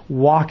of us,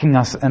 walking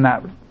us in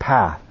that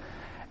path.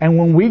 And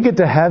when we get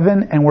to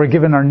heaven and we're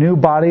given our new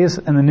bodies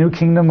and the new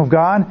kingdom of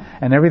God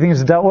and everything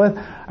is dealt with,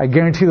 I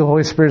guarantee the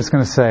Holy Spirit is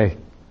going to say,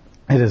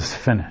 it is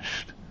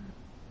finished.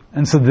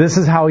 And so this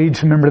is how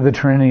each member of the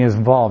Trinity is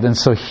involved. And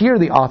so here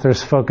the author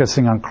is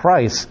focusing on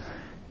Christ.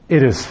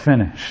 It is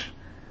finished.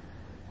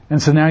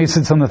 And so now He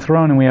sits on the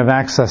throne and we have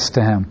access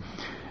to Him.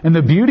 And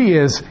the beauty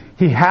is,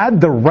 He had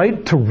the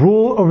right to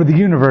rule over the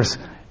universe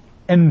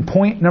in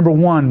point number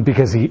one,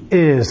 because He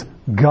is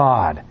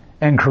God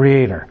and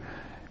Creator.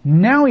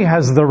 Now He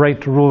has the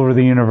right to rule over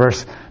the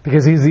universe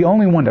because He's the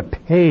only one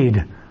that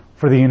paid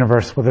for the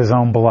universe with His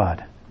own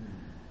blood.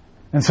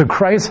 And so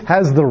Christ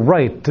has the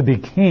right to be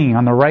king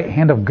on the right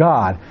hand of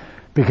God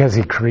because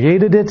He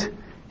created it,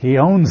 He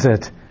owns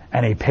it,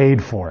 and He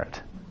paid for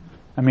it.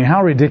 I mean,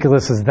 how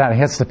ridiculous is that? He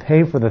has to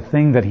pay for the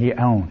thing that He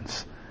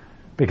owns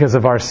because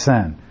of our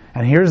sin.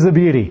 And here's the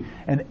beauty.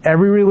 In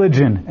every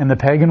religion in the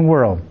pagan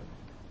world,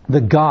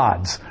 the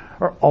gods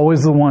are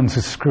always the ones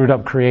who screwed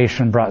up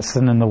creation, brought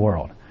sin in the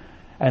world.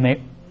 And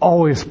they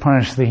always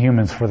punish the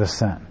humans for the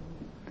sin.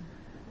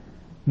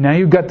 Now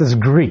you've got this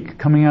Greek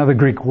coming out of the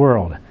Greek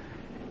world.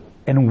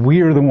 And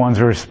we are the ones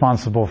who are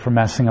responsible for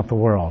messing up the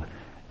world.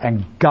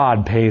 And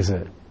God pays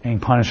it. And He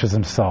punishes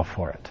Himself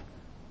for it.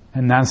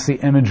 And that's the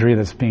imagery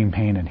that's being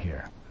painted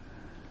here.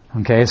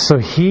 Okay, so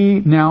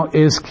He now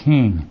is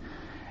king.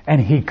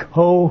 And He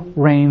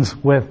co-reigns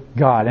with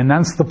God. And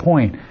that's the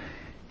point.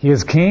 He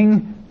is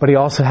king. but he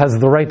also has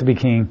the right to be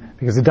king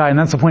because he died. And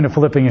that's the point of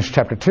Philippians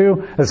chapter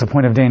 2. That's the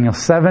point of Daniel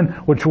 7,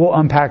 which we'll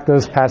unpack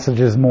those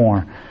passages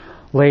more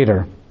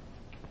later.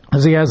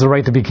 Because he has the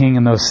right to be king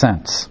in those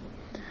sense.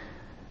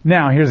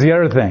 Now, here's the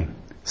other thing.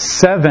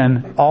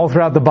 7, all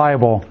throughout the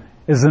Bible,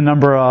 is the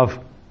number of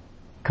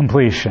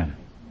completion.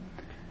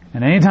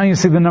 And anytime you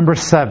see the number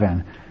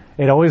 7,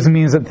 it always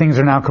means that things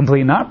are now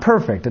complete. Not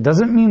perfect. It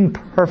doesn't mean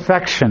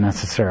perfection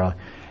necessarily.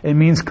 It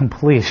means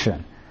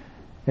completion.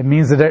 It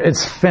means that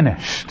it's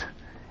finished.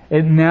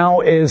 It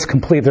now is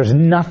complete. There's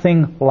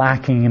nothing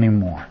lacking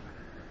anymore.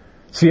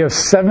 So you have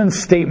 7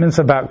 statements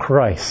about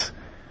Christ.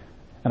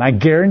 And I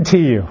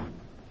guarantee you,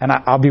 and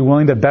I'll be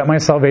willing to bet my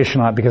salvation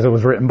on it because it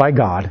was written by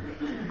God,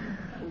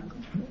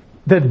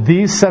 that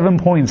these 7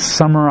 points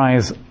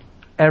summarize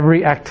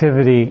every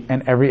activity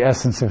and every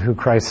essence of who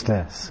Christ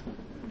is.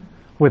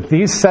 With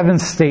these 7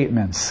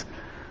 statements,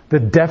 the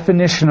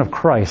definition of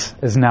Christ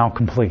is now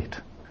complete.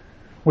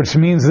 Which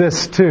means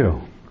this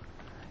too.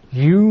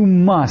 You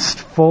must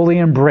fully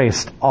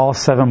embrace all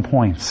 7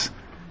 points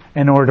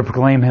in order to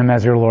proclaim Him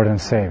as your Lord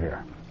and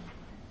Savior.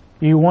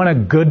 You want a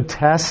good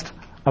test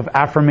of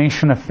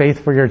affirmation of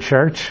faith for your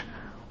church?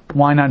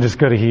 Why not just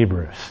go to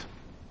Hebrews?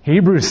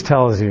 Hebrews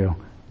tells you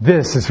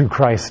this is who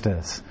Christ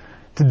is.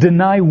 To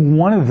deny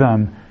one of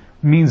them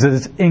means that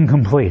it's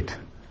incomplete.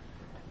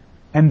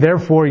 And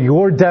therefore,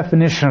 your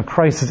definition of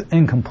Christ is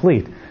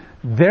incomplete.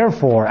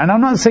 Therefore, and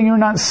I'm not saying you're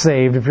not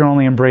saved if you're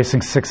only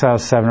embracing 6 out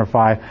of 7 or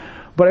 5,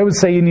 but I would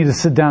say you need to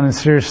sit down and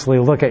seriously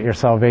look at your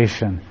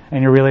salvation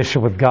and your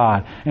relationship with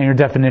God and your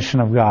definition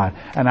of God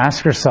and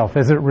ask yourself,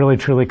 is it really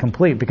truly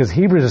complete? Because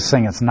Hebrews is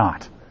saying it's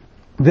not.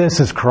 This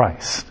is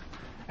Christ.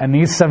 And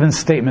these 7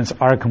 statements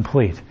are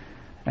complete.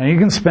 And you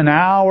can spend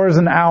hours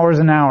and hours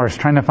and hours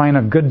trying to find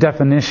a good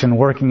definition,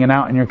 working it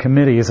out in your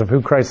committees of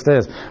who Christ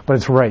is, but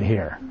it's right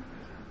here.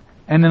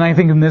 And then I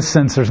think in this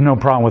sense there's no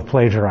problem with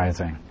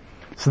plagiarizing.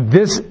 So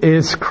this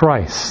is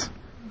Christ.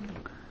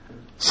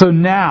 So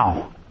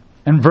now,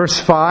 in verse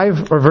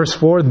 5 or verse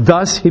 4,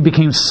 thus he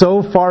became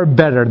so far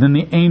better than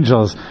the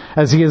angels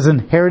as he has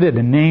inherited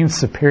a name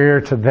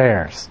superior to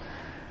theirs.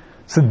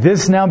 So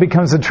this now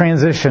becomes a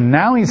transition.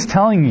 Now he's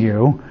telling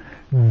you,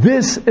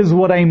 this is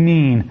what I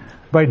mean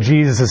by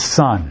Jesus'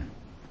 Son.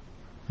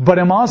 But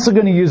I'm also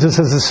going to use this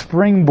as a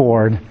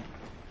springboard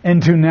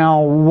into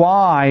now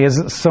why is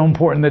it so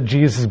important that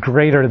Jesus is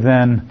greater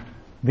than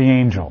the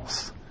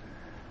angels.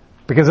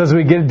 Because as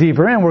we get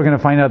deeper in, we're going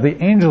to find out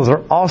the angels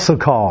are also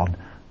called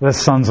the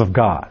sons of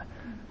God.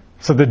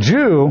 So the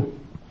Jew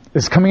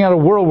is coming out of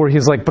a world where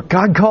he's like, but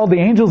God called the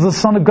angels the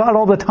son of God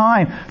all the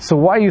time. So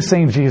why are you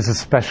saying Jesus is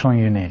special and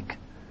unique?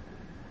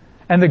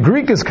 And the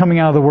Greek is coming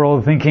out of the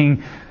world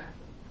thinking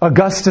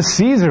Augustus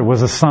Caesar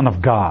was a son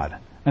of God.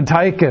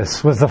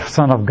 Antiochus was the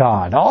son of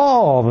God.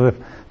 All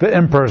the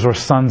emperors were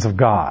sons of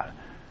God.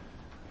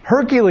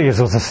 Hercules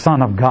was a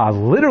son of God,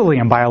 literally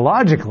and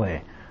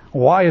biologically.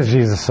 Why is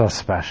Jesus so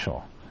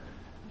special?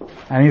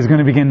 And he's going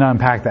to begin to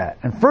unpack that.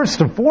 And first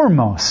and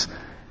foremost,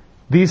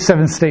 these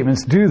 7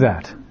 statements do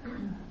that.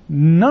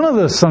 None of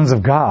the sons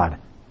of God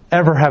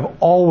ever have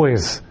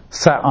always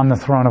sat on the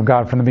throne of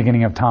God from the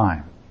beginning of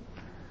time.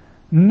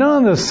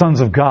 None of the sons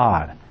of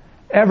God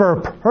ever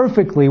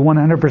perfectly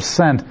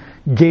 100%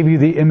 gave you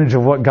the image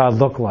of what God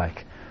looked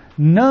like.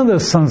 None of the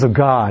sons of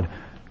God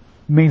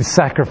made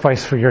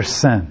sacrifice for your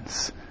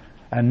sins.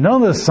 And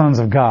none of the sons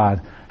of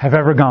God have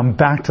ever gone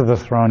back to the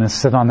throne and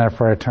sit on there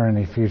for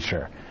eternity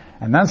future.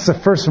 And that's the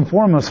first and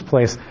foremost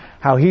place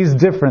how he's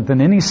different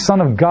than any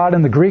son of God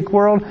in the Greek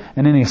world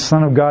and any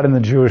son of God in the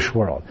Jewish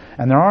world.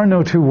 And there are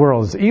no two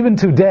worlds. Even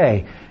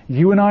today,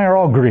 you and I are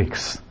all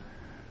Greeks.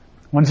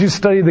 Once you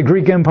study the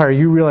Greek Empire,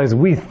 you realize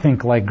we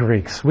think like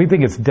Greeks. We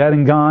think it's dead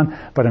and gone,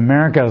 but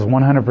America is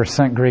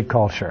 100% Greek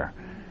culture.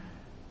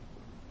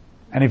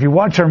 And if you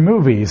watch our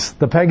movies,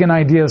 the pagan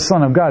idea of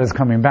Son of God is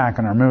coming back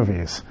in our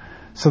movies.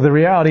 So the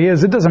reality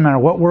is, it doesn't matter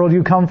what world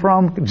you come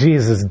from,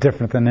 Jesus is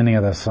different than any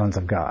of the sons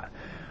of God.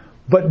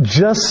 But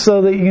just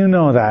so that you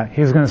know that,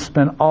 he's going to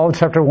spend all of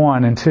chapter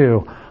 1 and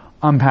 2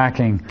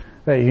 unpacking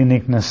that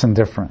uniqueness and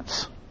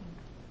difference.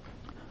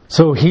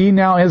 So he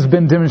now has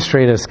been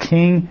demonstrated as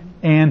king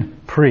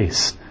and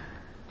priest,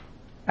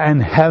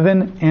 and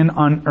heaven and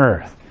on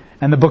earth.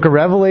 And the book of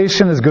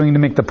Revelation is going to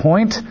make the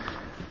point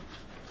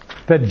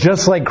that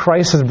just like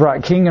Christ has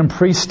brought king and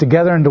priest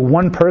together into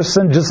one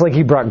person, just like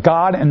he brought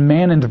God and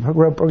man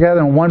together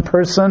in one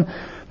person,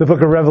 the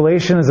book of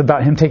Revelation is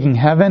about him taking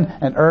heaven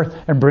and earth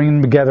and bringing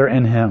them together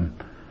in him.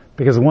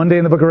 Because one day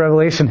in the book of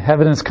Revelation,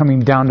 heaven is coming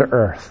down to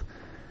earth.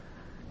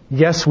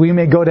 Yes, we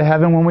may go to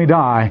heaven when we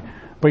die,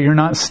 but you're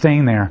not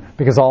staying there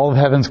because all of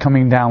heaven's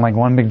coming down like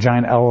one big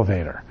giant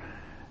elevator.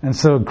 And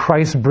so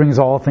Christ brings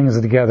all things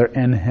together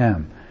in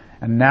him.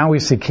 And now we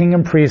see king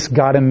and priest,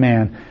 God and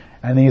man,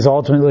 and he's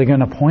ultimately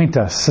going to point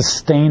us,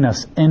 sustain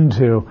us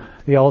into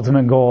the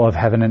ultimate goal of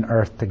heaven and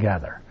earth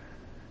together.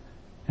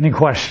 Any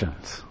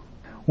questions?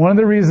 One of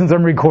the reasons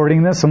I'm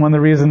recording this and one of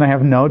the reasons I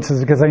have notes is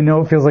because I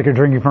know it feels like you're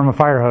drinking from a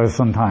fire hose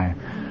sometime.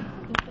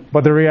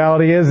 But the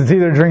reality is, it's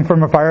either drink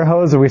from a fire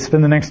hose or we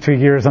spend the next 2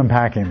 years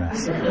unpacking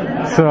this.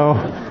 So,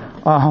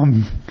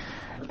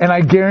 and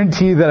I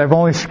guarantee that I've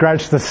only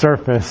scratched the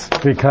surface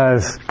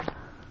because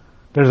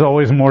there's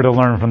always more to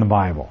learn from the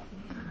Bible.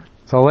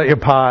 So I'll let you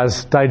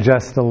pause,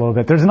 digest it a little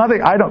bit. There's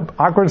nothing,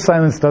 awkward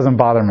silence doesn't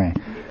bother me.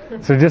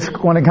 So just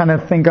want to kind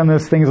of think on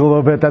those things a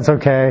little bit, that's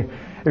okay.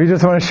 If you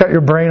just want to shut your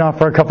brain off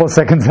for a couple of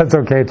seconds, that's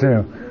okay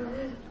too.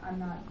 I'm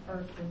not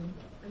versed in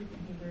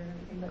Hebrew and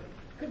everything, but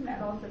couldn't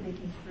that also be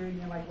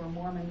construed, like where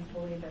Mormons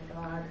believe that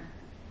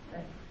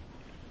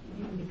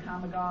you can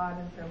become a God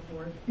and so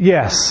forth?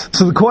 Yes.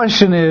 So the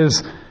question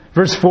is,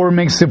 verse 4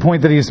 makes the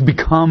point that he's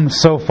become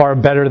so far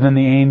better than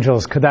the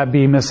angels. Could that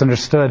be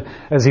misunderstood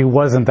as he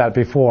wasn't that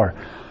before?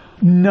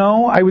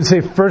 No, I would say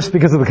first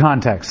because of the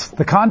context.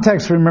 The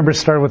context, remember,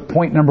 started with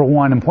point number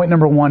 1, and point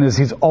number 1 is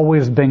he's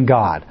always been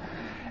God.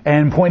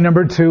 And point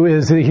number 2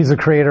 is that he's the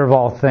creator of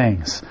all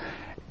things.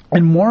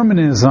 In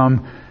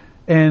Mormonism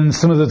and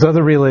some of those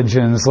other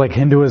religions like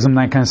Hinduism,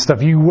 that kind of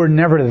stuff, you were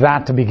never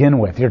that to begin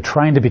with. You're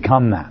trying to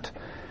become that.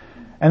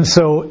 And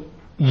so,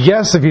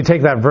 yes, if you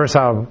take that verse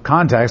out of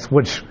context,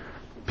 which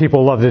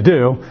people love to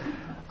do,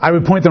 I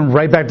would point them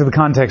right back to the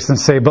context and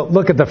say, but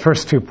look at the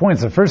first 2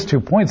 points. The first 2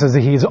 points is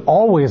that he's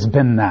always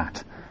been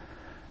that.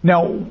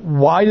 Now,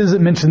 why does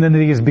it mention then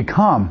that he has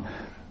become?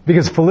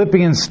 Because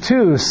Philippians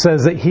 2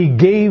 says that he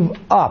gave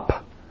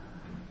up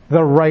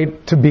the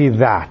right to be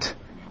that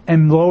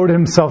and lowered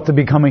himself to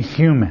become a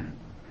human.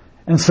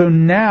 And so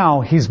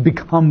now he's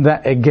become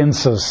that again,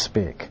 so to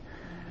speak.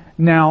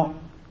 Now,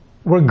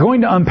 we're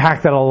going to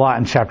unpack that a lot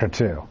in chapter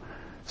 2.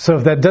 So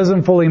if that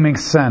doesn't fully make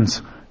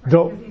sense,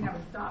 because he never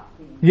stopped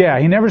being. Yeah,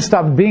 he never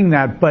stopped being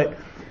that, but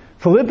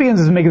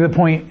Philippians is making the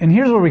point, and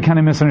here's where we kind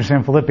of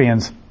misunderstand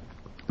Philippians.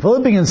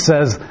 Philippians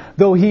says,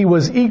 though he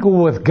was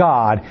equal with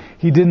God,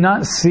 he did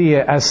not see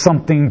it as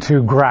something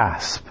to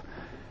grasp.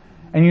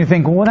 And you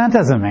think, well, that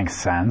doesn't make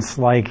sense.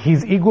 Like,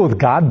 he's equal with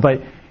God,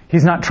 but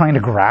he's not trying to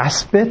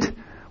grasp it?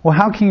 Well,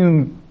 how can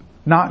you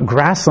not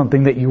grasp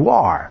something that you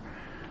are?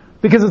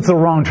 Because it's the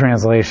wrong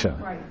translation.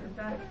 Right, because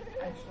that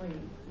actually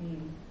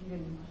means you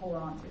didn't hold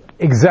on to it.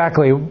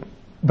 Exactly.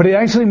 But it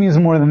actually means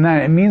more than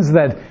that. It means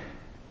that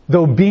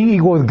though being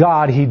equal with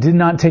God, he did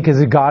not take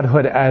his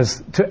godhood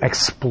as to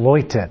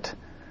exploit it.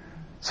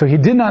 So he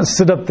did not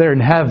sit up there in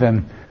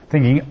heaven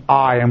thinking,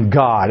 I am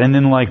God, and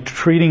then like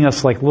treating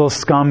us like little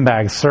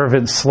scumbags,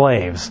 servant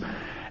slaves,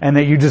 and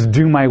that you just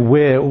do my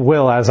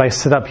will as I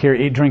sit up here,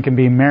 eat, drink, and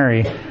be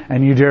merry,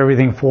 and you do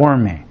everything for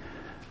me.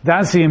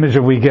 That's the image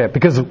that we get.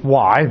 Because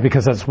why?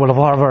 Because that's what a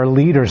lot of our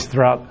leaders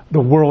throughout the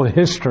world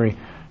history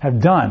have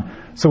done.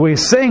 So what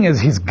he's saying is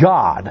he's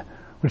God,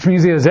 which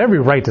means he has every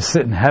right to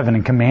sit in heaven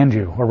and command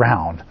you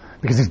around,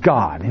 because he's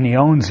God, and he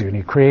owns you, and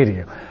he created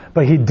you.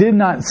 But he did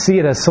not see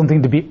it as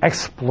something to be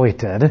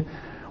exploited,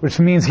 which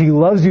means he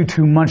loves you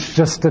too much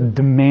just to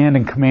demand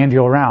and command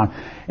you around.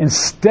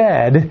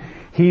 Instead,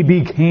 he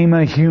became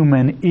a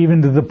human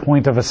even to the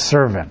point of a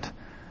servant.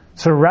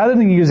 So rather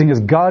than using his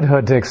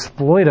godhood to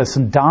exploit us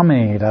and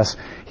dominate us,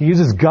 he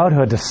uses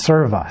godhood to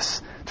serve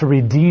us, to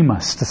redeem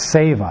us, to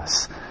save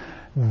us.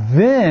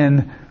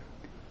 Then,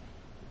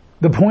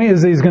 the point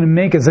is that he's going to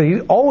make is that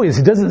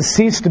he doesn't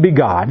cease to be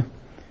God.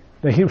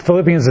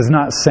 Philippians is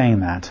not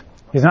saying that.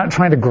 He's not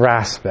trying to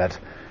grasp it.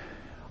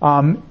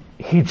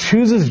 He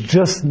chooses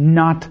just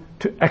not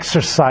to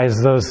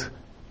exercise those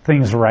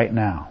things right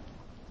now.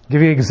 I'll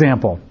give you an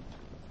example.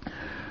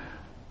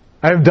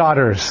 I have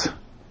daughters.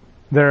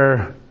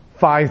 They're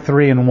 5,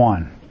 3, and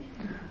 1.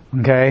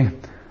 Okay?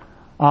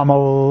 A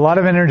lot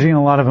of energy and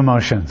a lot of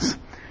emotions.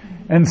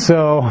 And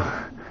so,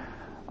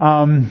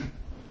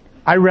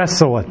 I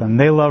wrestle with them.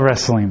 They love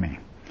wrestling me.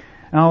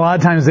 And a lot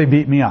of times they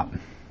beat me up.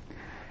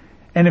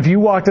 And if you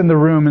walked in the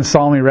room and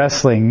saw me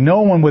wrestling,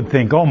 no one would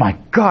think, oh my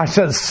gosh,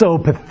 that's so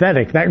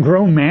pathetic. That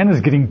grown man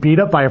is getting beat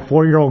up by a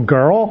 4-year-old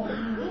girl.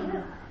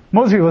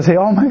 Most people say,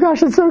 oh my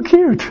gosh, that's so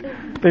cute.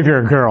 If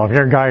you're a girl. If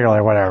you're a guy, you're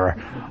like, whatever.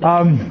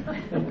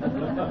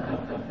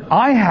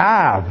 I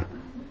have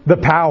the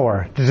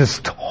power to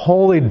just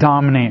totally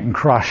dominate and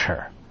crush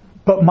her.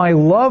 But my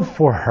love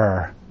for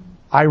her,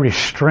 I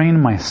restrain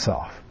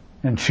myself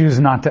and choose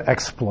not to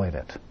exploit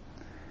it.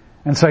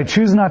 And so I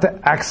choose not to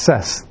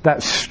access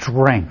that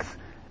strength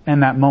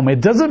in that moment.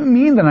 It doesn't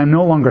mean that I'm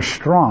no longer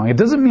strong. It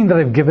doesn't mean that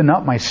I've given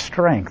up my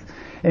strength.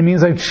 It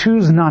means I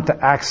choose not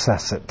to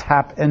access it,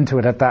 tap into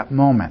it at that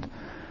moment.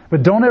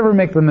 But don't ever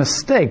make the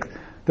mistake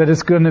that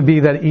it's going to be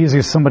that easy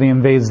if somebody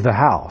invades the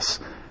house.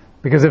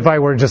 Because if I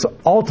were just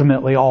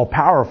ultimately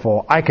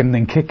all-powerful, I can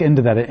then kick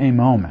into that at any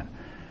moment.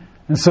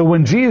 And so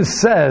when Jesus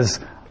says,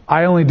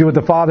 I only do what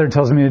the Father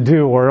tells me to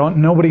do, or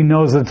nobody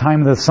knows the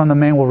time the Son of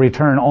Man will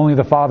return, only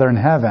the Father in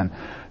heaven,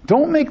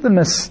 don't make the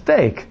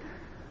mistake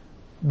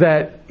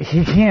that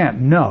he can't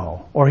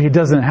know or he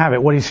doesn't have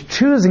it. What he's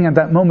choosing at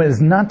that moment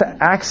is not to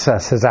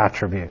access his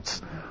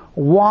attributes.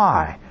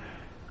 Why?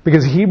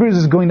 Because Hebrews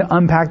is going to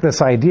unpack this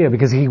idea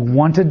because he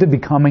wanted to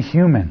become a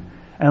human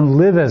and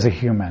live as a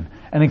human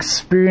and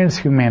experience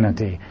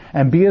humanity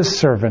and be a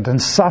servant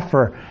and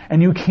suffer.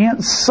 And you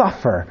can't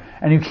suffer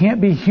and you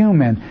can't be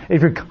human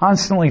if you're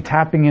constantly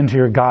tapping into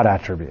your God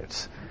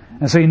attributes.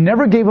 And so he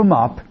never gave them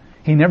up.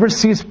 He never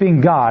ceased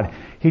being God.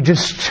 He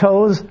just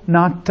chose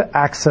not to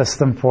access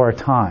them for a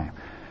time.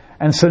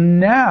 And so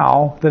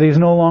now that he's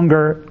no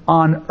longer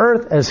on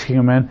earth as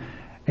human,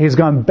 he's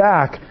gone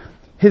back.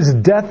 His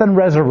death and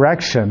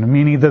resurrection,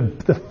 meaning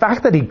the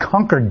fact that he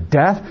conquered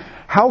death,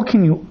 how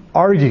can you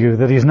argue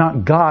that he's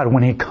not God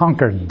when he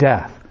conquered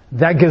death?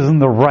 That gives him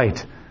the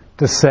right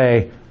to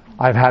say,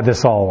 I've had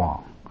this all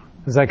along.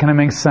 Does that kind of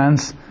make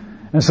sense?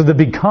 And so the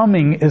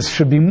becoming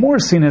should be more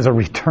seen as a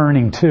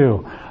returning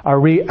to, a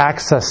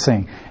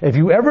re-accessing. If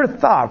you ever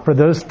thought for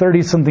those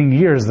 30-something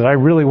years that I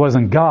really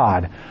wasn't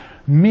God,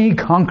 me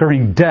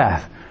conquering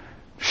death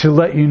should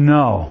let you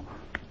know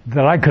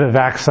that I could have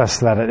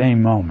accessed that at any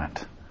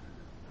moment.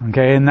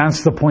 Okay, and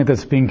that's the point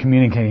that's being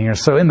communicated here.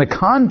 So in the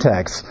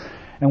context,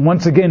 and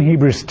once again,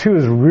 Hebrews 2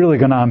 is really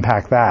going to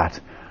unpack that.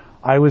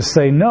 I would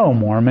say, no,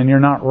 Mormon, you're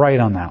not right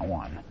on that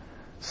one.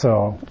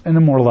 So, in a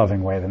more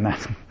loving way than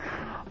that.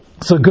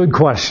 So, good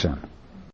question.